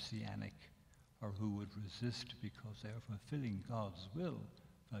are messianic or who would resist because they are fulfilling God's will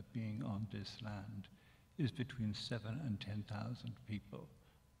by being on this land is between 7,000 and 10,000 people.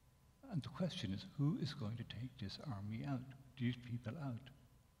 And the question is, who is going to take this army out, these people out?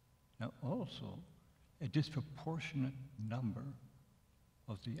 Now also, a disproportionate number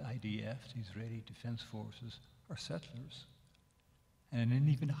of the IDF, the Israeli Defense Forces, are settlers. And an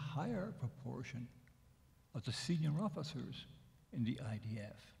even higher proportion of the senior officers in the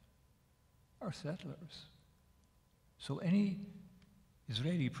IDF are settlers. So any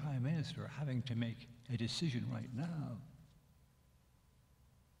Israeli prime minister having to make a decision right now,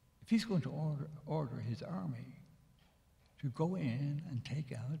 if he's going to order his army to go in and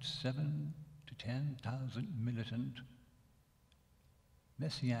take out 7,000 to 10,000 militant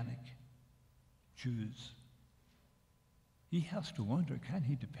Messianic Jews, he has to wonder, can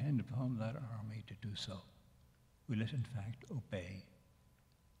he depend upon that army to do so? Will it in fact obey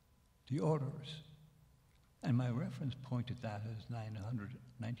the orders? And my reference point to that is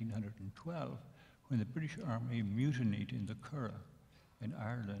 1912, when the British Army mutinied in the Curragh in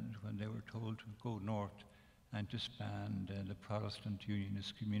Ireland, when they were told to go north and disband the Protestant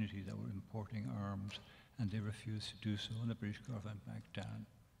Unionist community that were importing arms, and they refused to do so, and the British government backed down.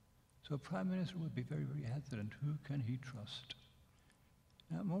 So a Prime Minister would be very, very hesitant. Who can he trust?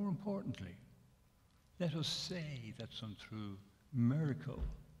 Now, more importantly, let us say that some through miracle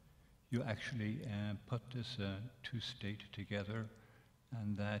you actually put this two-state together,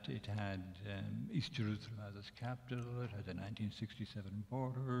 and that it had East Jerusalem as its capital, it had the 1967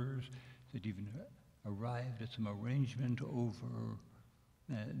 borders, it even arrived at some arrangement over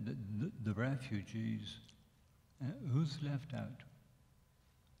the refugees. Who's left out?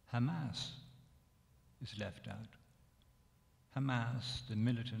 Hamas is left out. Hamas, the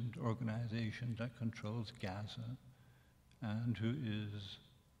militant organization that controls Gaza and whose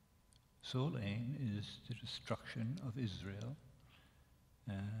sole aim is the destruction of Israel,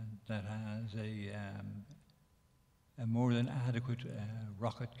 that has a more than adequate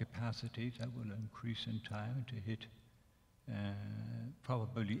rocket capacity that will increase in time to hit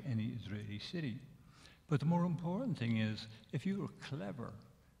probably any Israeli city. But the more important thing is, if you were clever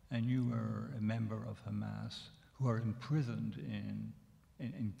and you were a member of Hamas who are imprisoned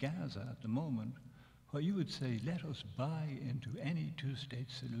in Gaza at the moment, well, you would say, let us buy into any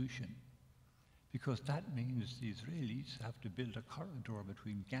two-state solution, because that means the Israelis have to build a corridor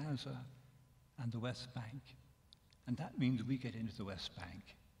between Gaza and the West Bank. And that means we get into the West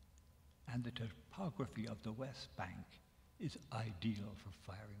Bank. And the topography of the West Bank is ideal for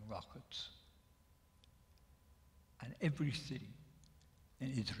firing rockets. And every city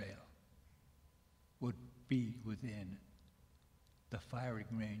in Israel would be within the firing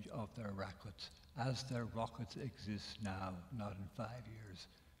range of their rockets, as their rockets exist now, not in 5 years,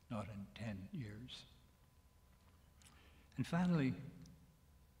 not in 10 years. And finally,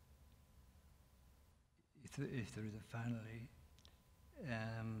 if there is a finally,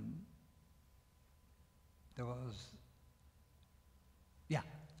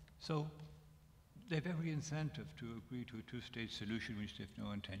 so they have every incentive to agree to a two-state solution which they have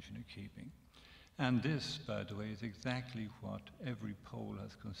no intention of keeping. And this, by the way, is exactly what every poll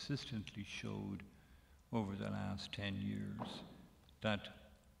has consistently showed over the last 10 years, that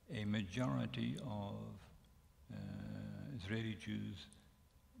a majority of Israeli Jews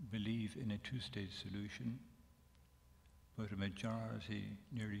believe in a two-state solution, but a majority,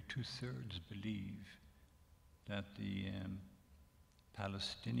 nearly 2/3, believe that the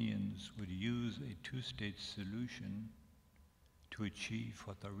Palestinians would use a two-state solution to achieve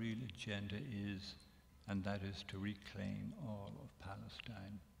what the real agenda is, and that is to reclaim all of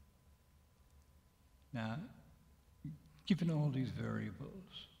Palestine. Now, given all these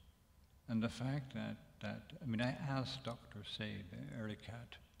variables, and the fact that I asked Dr. Saib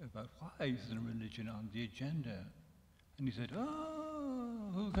Erekat about why isn't religion on the agenda? And he said,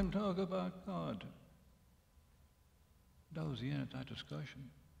 who can talk about God? That was the end of that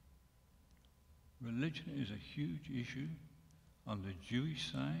discussion. Religion is a huge issue on the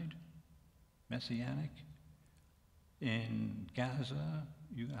Jewish side, Messianic. In Gaza,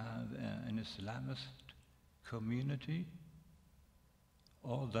 you have an Islamist community.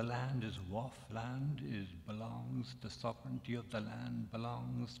 all the land is waf land, belongs, the sovereignty of the land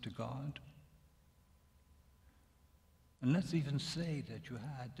belongs to God. And let's even say that you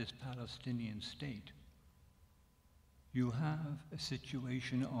had this Palestinian state. You have a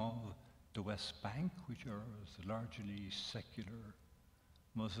situation of the West Bank, which are largely secular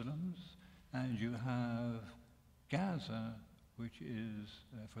Muslims, and you have Gaza, which is,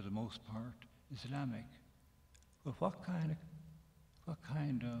 for the most part, Islamic. But what kind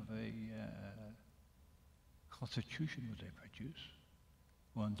of a constitution would they produce?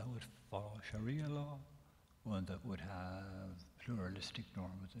 One that would follow Sharia law, one that would have pluralistic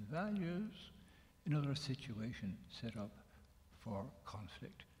norms and values, another situation set up for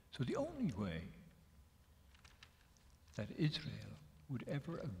conflict. So the only way that Israel would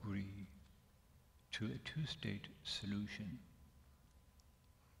ever agree to a two-state solution,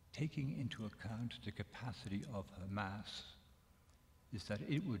 taking into account the capacity of Hamas, is that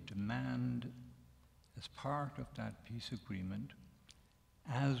it would demand, as part of that peace agreement,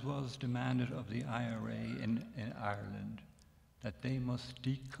 as was demanded of the IRA in Ireland, that they must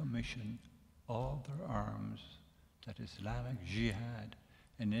decommission all their arms, that Islamic Jihad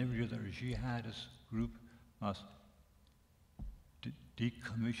and every other jihadist group must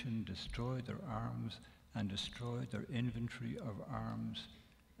decommission, destroy their arms, and destroy their inventory of arms,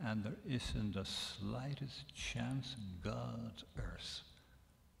 and there isn't the slightest chance in God's earth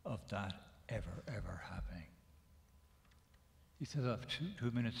of that ever happening. He says, I have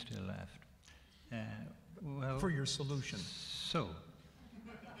two minutes still left. Well, For your solution. So,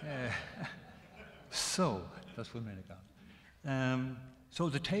 that's 1 minute gone. So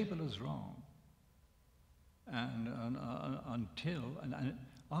the table is wrong. And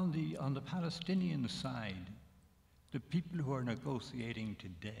on the Palestinian side, the people who are negotiating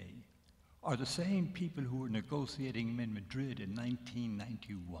today are the same people who were negotiating in Madrid in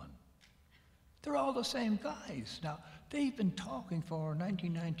 1991. They're all the same guys. Now, they've been talking for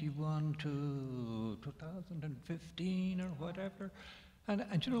 1991 to 2015 or whatever.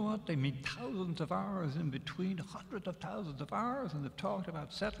 And you know what? They meet thousands of hours in between, hundreds of thousands of hours, and they've talked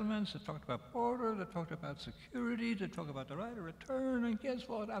about settlements, they've talked about borders, they've talked about security, they've talked about the right of return, and guess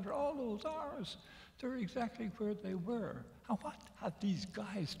what? After all those hours, they're exactly where they were. And what have these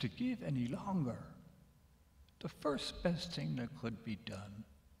guys to give any longer? The first best thing that could be done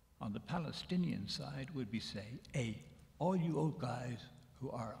on the Palestinian side would be say, hey, all you old guys who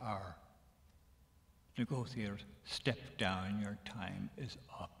are our negotiators, step down, your time is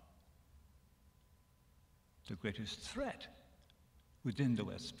up. The greatest threat within the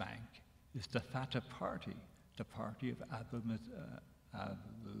West Bank is the Fatah party, the party of Abu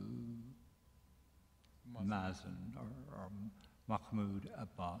Mazen or Mahmoud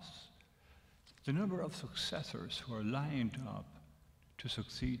Abbas. The number of successors who are lined up to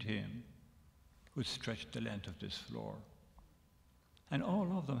succeed him would stretch the length of this floor. And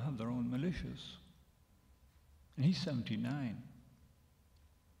all of them have their own militias. And he's 79.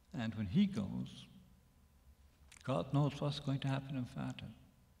 And when he goes, God knows what's going to happen in Fatah.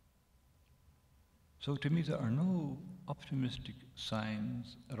 So to me, there are no optimistic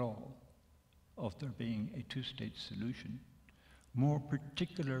signs at all of there being a two-state solution, more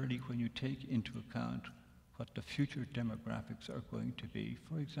particularly when you take into account what the future demographics are going to be.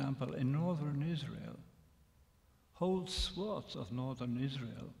 For example, in northern Israel, whole swaths of northern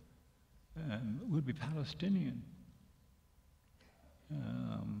Israel will be Palestinian.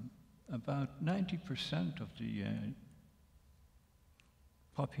 About 90% of the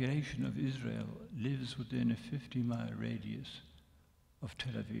population of Israel lives within a 50-mile radius of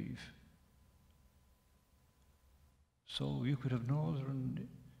Tel Aviv. So you could have northern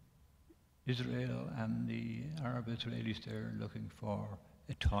Israel and the Arab Israelis there looking for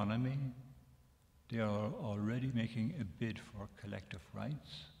autonomy. They are already making a bid for collective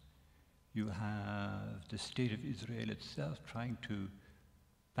rights. You have the state of Israel itself trying to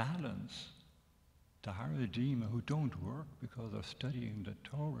balance the Haredim who don't work because they're studying the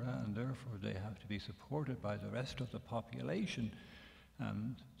Torah and therefore they have to be supported by the rest of the population.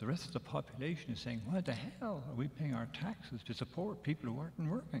 And the rest of the population is saying, why the hell are we paying our taxes to support people who aren't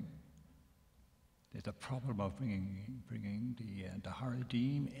working? There's a problem of bringing the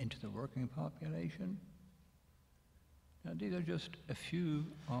Haredim into the working population. Now, these are just a few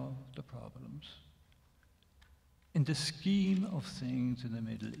of the problems. In the scheme of things in the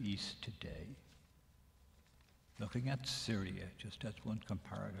Middle East today, looking at Syria just as one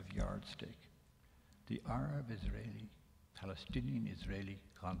comparative yardstick, the Arab-Israeli, Palestinian-Israeli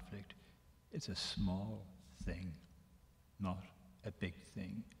conflict is a small thing, not a big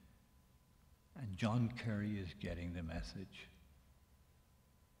thing. And John Kerry is getting the message.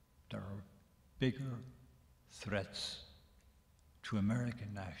 there are bigger threats to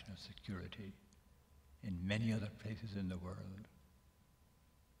American national security in many other places in the world.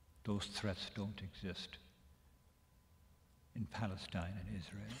 Those threats don't exist in Palestine and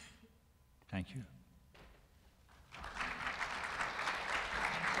Israel. Thank you.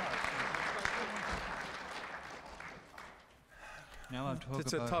 Now I'll talk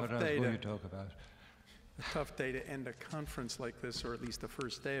It's a about tough what I was day going to- to talk about. A tough day to end a conference like this, or at least the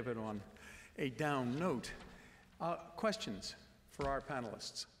first day of it, on a down note. Questions for our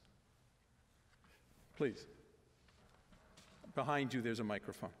panelists? Please. Behind you, there's a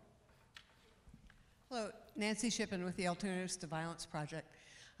microphone. Hello, Nancy Shippen with the Alternatives to Violence Project.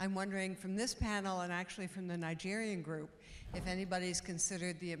 I'm wondering from this panel and actually from the Nigerian group, if anybody's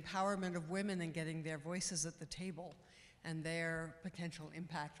considered the empowerment of women and getting their voices at the table and their potential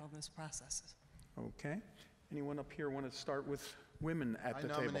impact on this process. Okay. Anyone up here want to start with women at the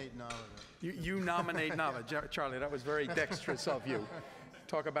table? I nominate Nava. You nominate Nava. Charlie, that was very dexterous of you.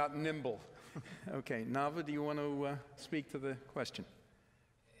 Talk about nimble. Okay, Nava, do you want to speak to the question?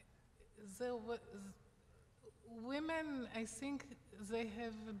 Women, I think they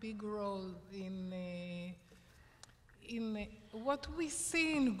have a big role in what we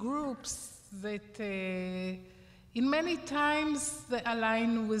see in groups that in many times they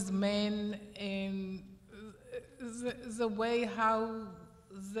align with men and the way how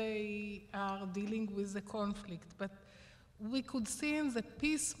they are dealing with the conflict. But we could see in the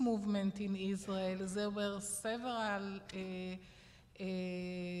peace movement in Israel, there were several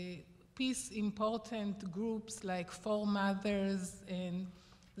peace important groups like Four Mothers and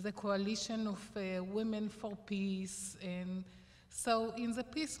the Coalition of Women for Peace. And so in the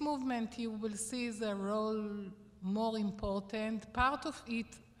peace movement, you will see the role more important. Part of it,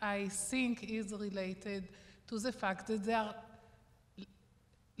 I think, is related to the fact that they are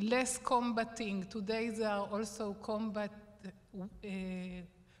less combating. Today, there are also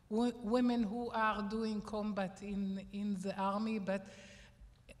women who are doing combat in the army, but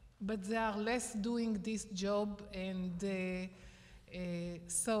they are less doing this job, and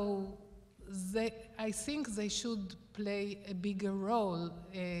so I think they should play a bigger role.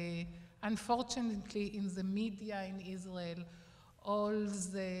 Unfortunately, in the media in Israel, all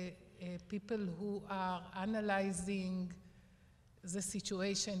the people who are analyzing the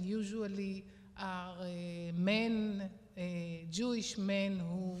situation usually are men, Jewish men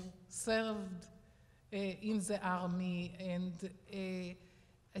who served in the army, and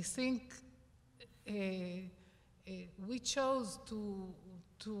I think we chose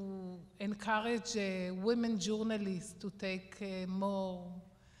to encourage women journalists to take a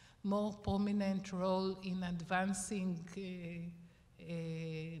more prominent role in advancing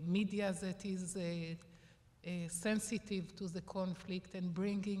media that is sensitive to the conflict and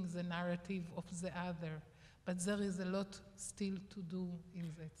bringing the narrative of the other. But there is a lot still to do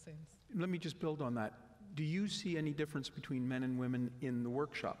in that sense. Let me just build on that. Do you see any difference between men and women in the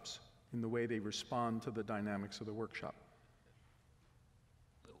workshops, in the way they respond to the dynamics of the workshop?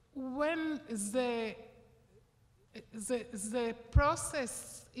 When the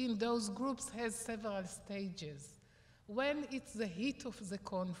process in those groups has several stages. When it's the heat of the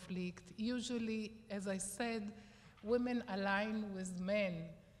conflict, usually, as I said, women align with men,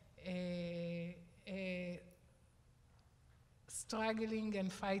 struggling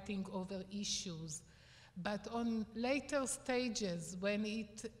and fighting over issues. But on later stages, when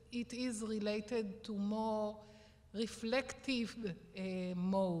it is related to more reflective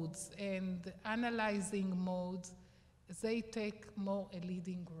modes and analyzing modes, they take more a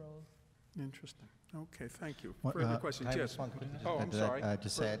leading role. Interesting. Okay, thank you. Well, Further questions? can I Yes. respond quickly? Oh, I'm sorry.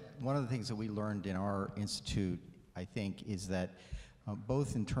 Just that one of the things that we learned in our institute, I think, is that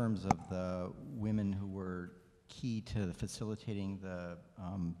both in terms of the women who were key to facilitating the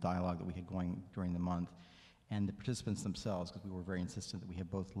dialogue that we had going during the month, and the participants themselves, because we were very insistent that we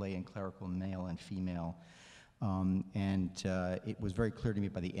have both lay and clerical, male and female. It was very clear to me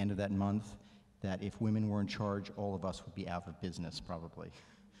by the end of that month that if women were in charge, all of us would be out of business, probably.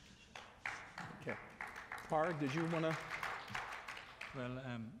 Okay. Parag, did you want to? Well,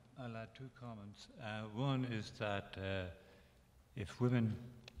 I'll add two comments. One is that if women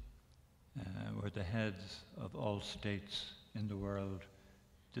were the heads of all states in the world,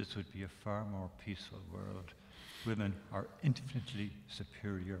 this would be a far more peaceful world. Women are infinitely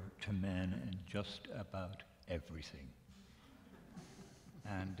superior to men in just about everything.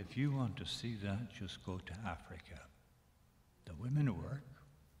 And if you want to see that, just go to Africa. The women work,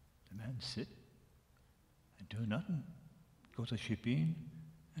 the men sit and do nothing. Go to Shibin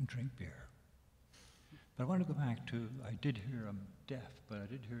and drink beer. But I want to go back to, I did hear, I'm deaf, but I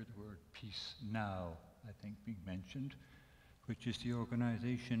did hear the word peace now, I think, being mentioned, which is the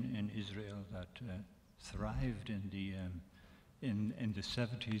organization in Israel that thrived in the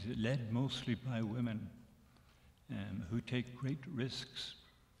 70s, led mostly by women who take great risks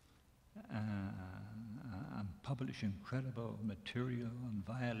and publish incredible material on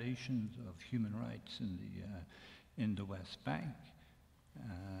violations of human rights in the West Bank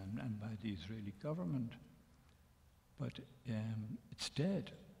and by the Israeli government. But it's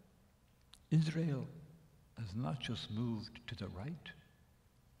dead. Israel has not just moved to the right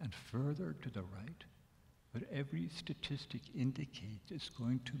and further to the right, but every statistic indicates it's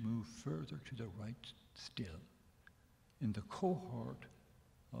going to move further to the right still. In the cohort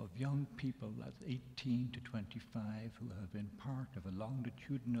of young people, that's 18 to 25, who have been part of a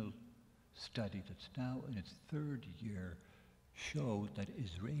longitudinal study that's now in its third year, show that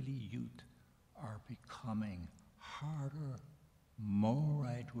Israeli youth are becoming harder, more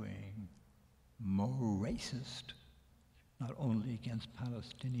right-wing, more racist, not only against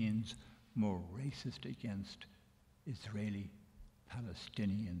Palestinians, more racist against Israeli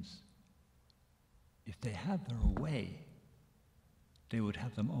Palestinians. If they had their way, they would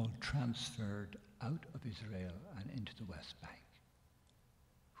have them all transferred out of Israel and into the West Bank,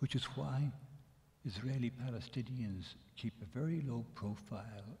 which is why Israeli Palestinians keep a very low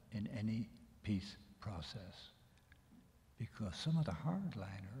profile in any peace process, because some of the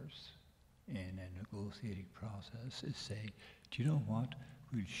hardliners in a negotiating process is say, do you know what,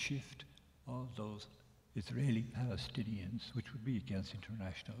 we'll shift all those Israeli Palestinians, which would be against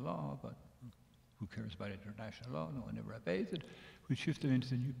international law, but who cares about international law? No one ever obeys it. We'll shift them into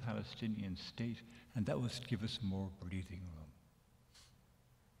the new Palestinian state, and that would give us more breathing room.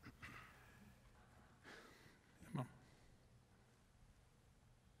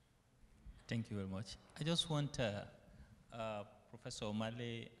 Thank you very much. I just want Professor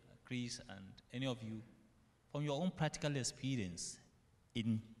O'Malley, Chris, and any of you, from your own practical experience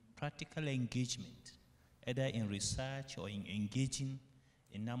in practical engagement, either in research or in engaging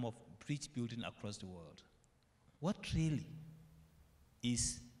in number of bridge building across the world, what really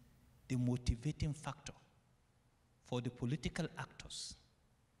is the motivating factor for the political actors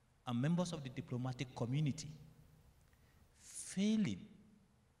and members of the diplomatic community failing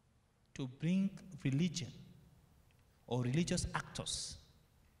to bring religion or religious actors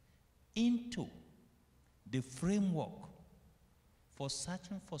into the framework for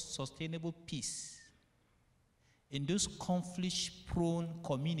searching for sustainable peace in those conflict-prone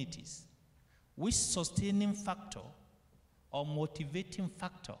communities, which sustaining factor or motivating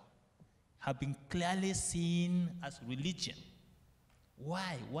factor have been clearly seen as religion?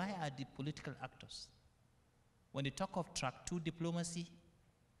 Why? Why are the political actors? When they talk of track 2 diplomacy,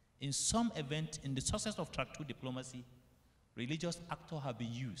 in some event, in the success of track 2 diplomacy, religious actors have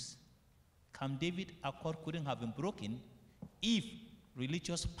been used. Camp David Accord couldn't have been broken if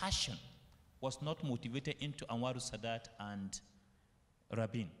religious passion was not motivated into Anwar Sadat and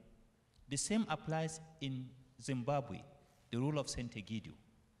Rabin. The same applies in Zimbabwe, the rule of St. Egidio.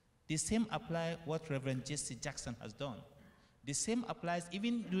 The same applies what Reverend Jesse Jackson has done. The same applies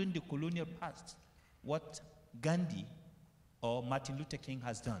even during the colonial past, what Gandhi or Martin Luther King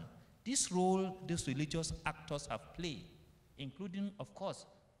has done. This role these religious actors have played, including, of course,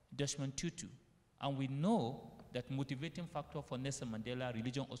 Desmond Tutu. And we know that motivating factor for Nelson Mandela,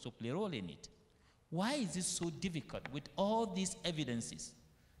 religion also play a role in it. Why is it so difficult with all these evidences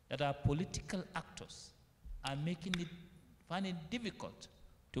that our political actors are making it, finding it difficult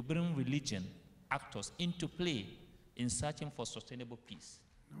to bring religion actors into play in searching for sustainable peace?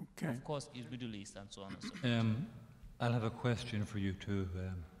 Okay. Of course, it's Middle East and so on and so forth. I'll have a question for you too,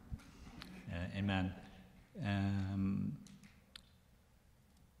 Iman.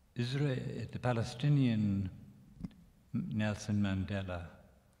 Israel, the Palestinian Nelson Mandela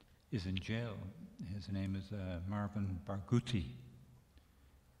is in jail. His name is Marvin Barghouti,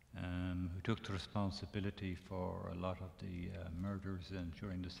 who took the responsibility for a lot of the murders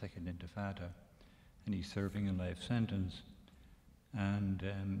during the Second Intifada, and he's serving a life sentence.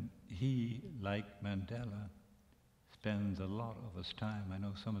 And he, like Mandela, spends a lot of his time. I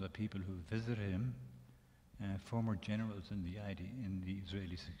know some of the people who visit him, former generals in the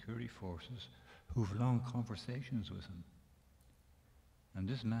Israeli security forces, who've long conversations with him. And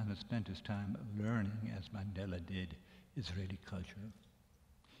this man has spent his time learning, as Mandela did, Israeli culture.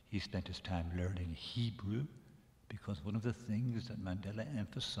 He spent his time learning Hebrew, because one of the things that Mandela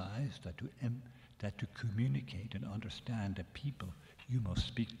emphasized, that to communicate and understand the people, you must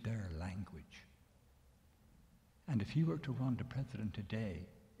speak their language. And if he were to run the president today,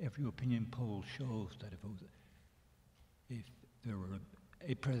 every opinion poll shows that if there were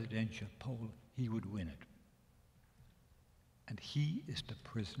a presidential poll, he would win it. And he is the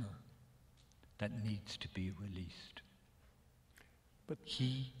prisoner that needs to be released. But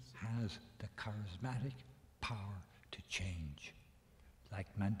he has the charismatic power to change, like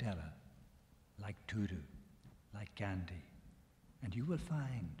Mandela, like Tutu, like Gandhi. And you will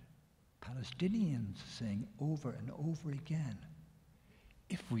find Palestinians saying over and over again,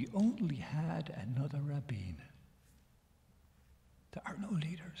 if we only had another Rabin. There are no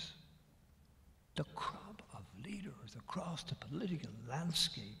leaders. The crop of leaders across the political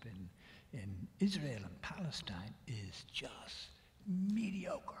landscape in Israel and Palestine is just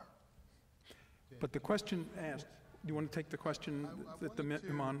mediocre. But the question asked, do you want to take the question that the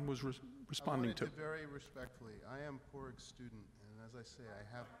Imam was responding to? I wanted to very respectfully, I am Porg's student, and as I say,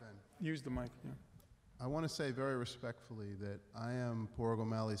 I have been. Use the mic, yeah. I want to say very respectfully that I am Porg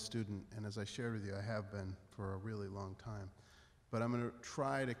O'Malley's student, and as I shared with you, I have been for a really long time. But I'm going to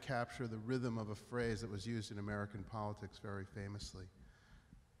try to capture the rhythm of a phrase that was used in American politics very famously.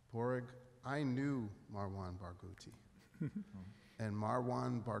 Porg, I knew Marwan Barghouti, and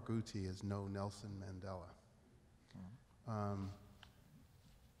Marwan Barghouti is no Nelson Mandela.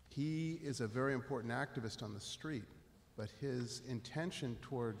 He is a very important activist on the street, but his intention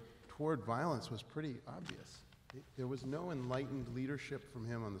toward violence was pretty obvious. There was no enlightened leadership from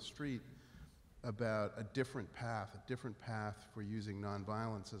him on the street about a different path for using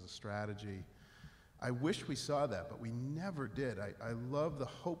nonviolence as a strategy. I wish we saw that, but we never did. I love the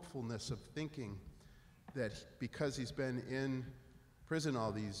hopefulness of thinking that because he's been in prison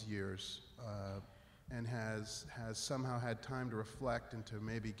all these years and has somehow had time to reflect and to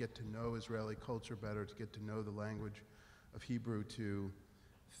maybe get to know Israeli culture better, to get to know the language of Hebrew, to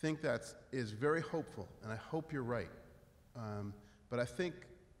think that is very hopeful, and I hope you're right. But I think,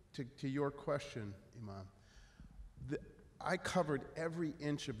 to your question, Imam, I covered every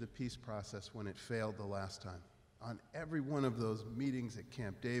inch of the peace process when it failed the last time. On every one of those meetings at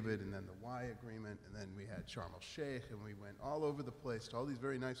Camp David, and then the Y agreement, and then we had Sharm el-Sheikh, and we went all over the place to all these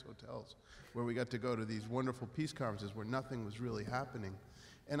very nice hotels where we got to go to these wonderful peace conferences where nothing was really happening.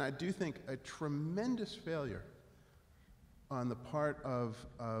 And I do think a tremendous failure on the part of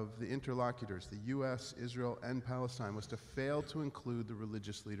the interlocutors, the US, Israel, and Palestine, was to fail to include the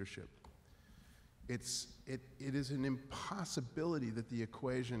religious leadership. It is an impossibility that the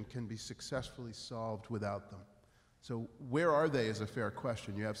equation can be successfully solved without them. So where are they is a fair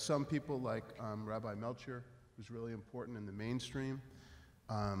question. You have some people like Rabbi Melcher, who's really important in the mainstream.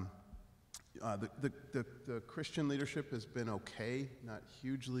 The Christian leadership has been okay, not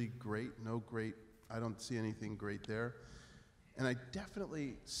hugely great, I don't see anything great there. And I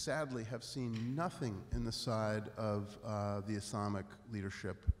definitely, sadly, have seen nothing in the side of the Islamic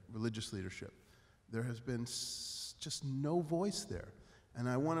leadership, religious leadership. There has been just no voice there. And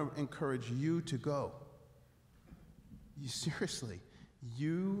I want to encourage you to go. Seriously,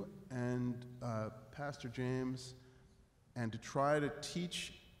 you and Pastor James, and to try to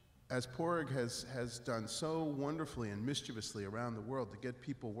teach, as Porg has done so wonderfully and mischievously around the world, to get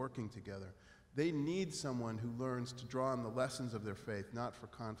people working together. They need someone who learns to draw on the lessons of their faith, not for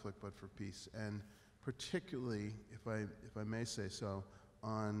conflict, but for peace. And particularly, if I may say so,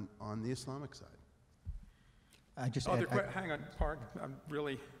 on the Islamic side. Hang on, Park.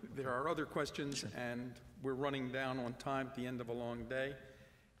 There are other questions, and we're running down on time at the end of a long day.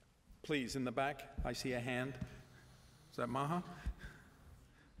 Please, in the back, I see a hand. Is that Maha?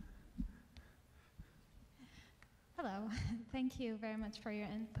 Hello. Thank you very much for your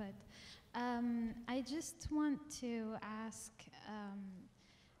input. I just want to ask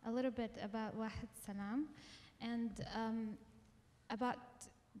a little bit about Wahid Salam and about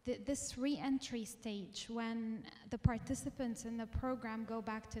this re-entry stage when the participants in the program go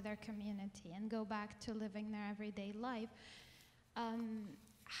back to their community and go back to living their everyday life.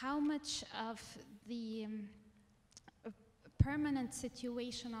 How much of the permanent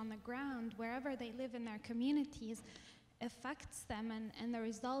situation on the ground, wherever they live in their communities, affects them and the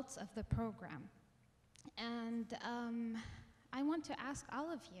results of the program? And I want to ask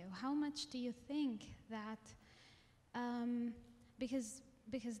all of you, how much do you think that, because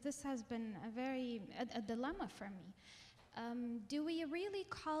this has been a dilemma for me, do we really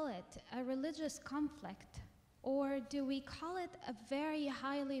call it a religious conflict, or do we call it a very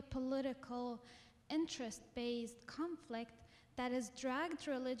highly political, interest-based conflict that has dragged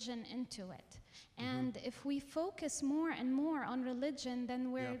religion into it? And if we focus more and more on religion,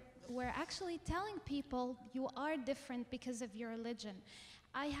 then we're actually telling people you are different because of your religion.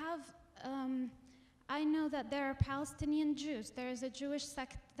 I I know that there are Palestinian Jews. There is a Jewish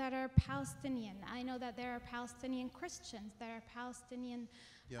sect that are Palestinian. I know that there are Palestinian Christians. There are Palestinian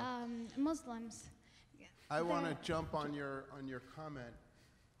Muslims. I want to jump on your comment,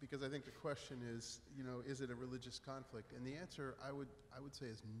 because I think the question is, is it a religious conflict? And the answer, I would say,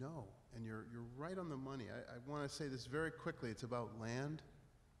 is no. And you're right on the money. I want to say this very quickly. It's about land.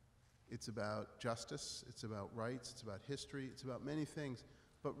 It's about justice. It's about rights. It's about history. It's about many things.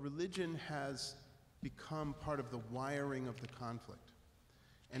 But religion has become part of the wiring of the conflict.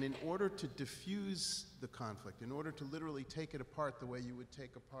 And in order to diffuse the conflict, in order to literally take it apart the way you would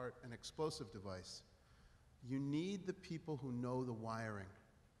take apart an explosive device, you need the people who know the wiring,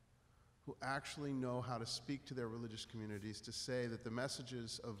 who actually know how to speak to their religious communities to say that the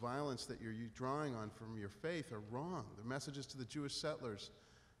messages of violence that you're drawing on from your faith are wrong. The messages to the Jewish settlers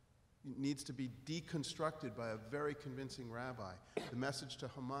needs to be deconstructed by a very convincing rabbi. The message to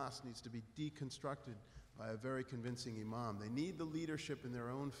Hamas needs to be deconstructed by a very convincing imam. They need the leadership in their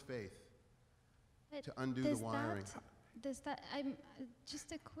own faith to undo the wiring.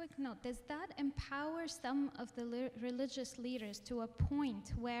 Just a quick note, does that empower some of the religious leaders to a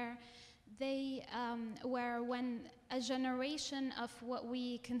point where where when a generation of what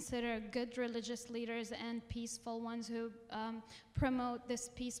we consider good religious leaders and peaceful ones who promote this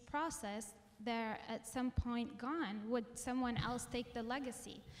peace process, they're at some point gone, would someone else take the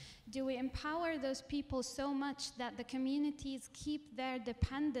legacy? Do we empower those people so much that the communities keep their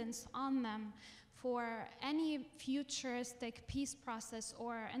dependence on them for any futuristic peace process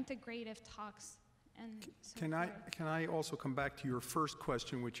or integrative talks? And so Can I also come back to your first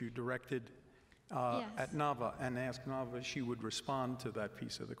question, which you directed at Nava, and ask Nava if she would respond to that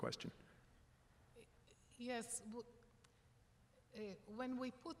piece of the question? Yes. When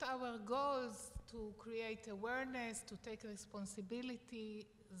we put our goals to create awareness, to take responsibility,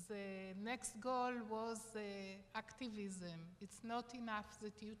 the next goal was activism. It's not enough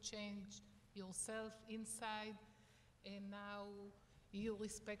that you change yourself inside, and now you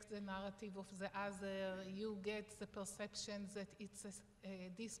respect the narrative of the other, you get the perception that it's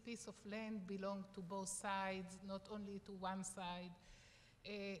this piece of land belongs to both sides, not only to one side.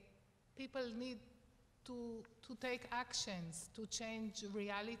 People need to take actions to change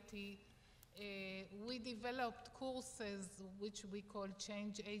reality. We developed courses which we call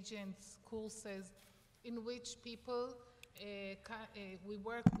change agents courses, in which people, we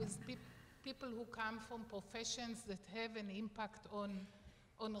work with people who come from professions that have an impact on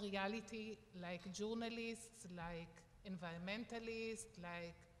reality, like journalists, like environmentalists,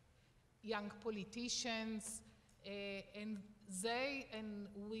 like young politicians, and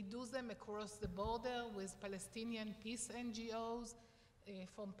we do them across the border with Palestinian peace NGOs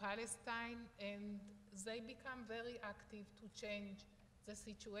from Palestine, and they become very active to change the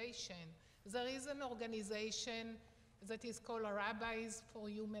situation. There is an organization that is called Rabbis for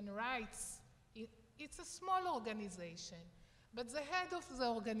Human Rights. It's a small organization, but the head of the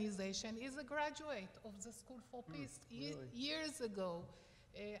organization is a graduate of the School for Peace years ago,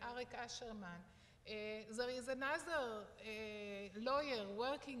 Arik Asherman. There is another lawyer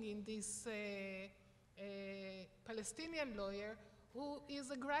working in this, Palestinian lawyer, who is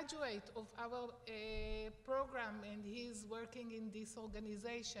a graduate of our program, and he is working in this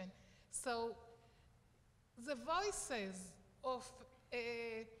organization. So the voices of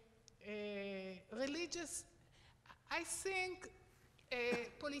religious, I think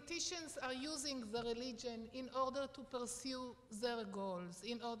politicians are using the religion in order to pursue their goals,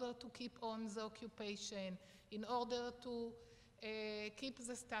 in order to keep on the occupation, in order to keep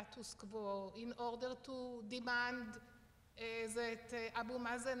the status quo, in order to demand that Abu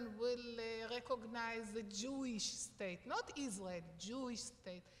Mazen will recognize the Jewish state, not Israel, Jewish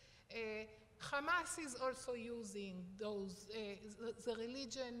state. Hamas is also using the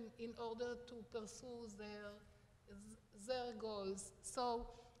religion in order to pursue their goals. So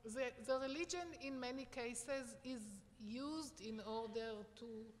the religion in many cases is used in order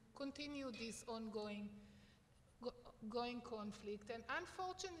to continue this ongoing conflict. And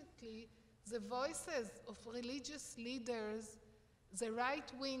unfortunately, the voices of religious leaders, the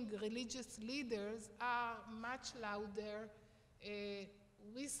right-wing religious leaders, are much louder.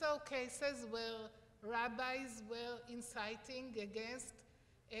 We saw cases where rabbis were inciting against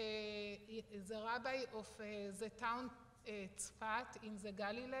the rabbi of the town Tzfat in the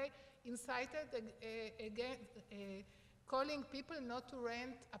Galilee, incited against calling people not to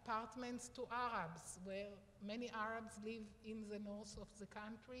rent apartments to Arabs, where many Arabs live in the north of the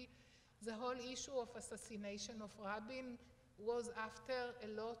country. The whole issue of assassination of Rabin was after a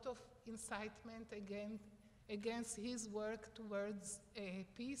lot of incitement against his work towards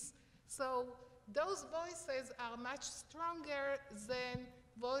peace. So those voices are much stronger than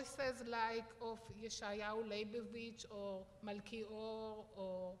voices like of Yeshayahu Leibovich or Malki-Or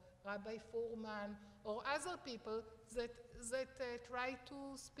or Rabbi Furman or other people that try to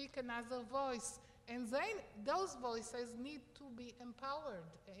speak another voice. And then those voices need to be empowered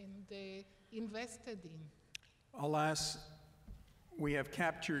and invested in. Alas, we have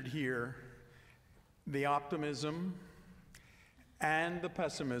captured here the optimism and the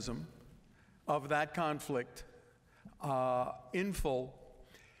pessimism of that conflict in full.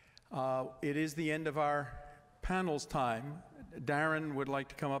 It is the end of our panel's time. Darren would like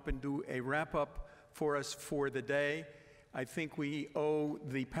to come up and do a wrap-up for us for the day. I think we owe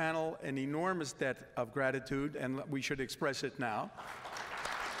the panel an enormous debt of gratitude, and we should express it now.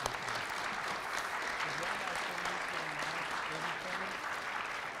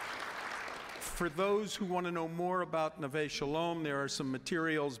 For those who want to know more about Neve Shalom, there are some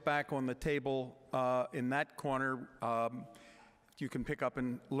materials back on the table in that corner you can pick up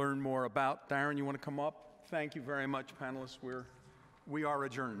and learn more about. Darren, you want to come up? Thank you very much, panelists. We are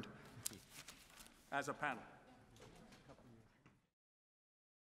adjourned as a panel.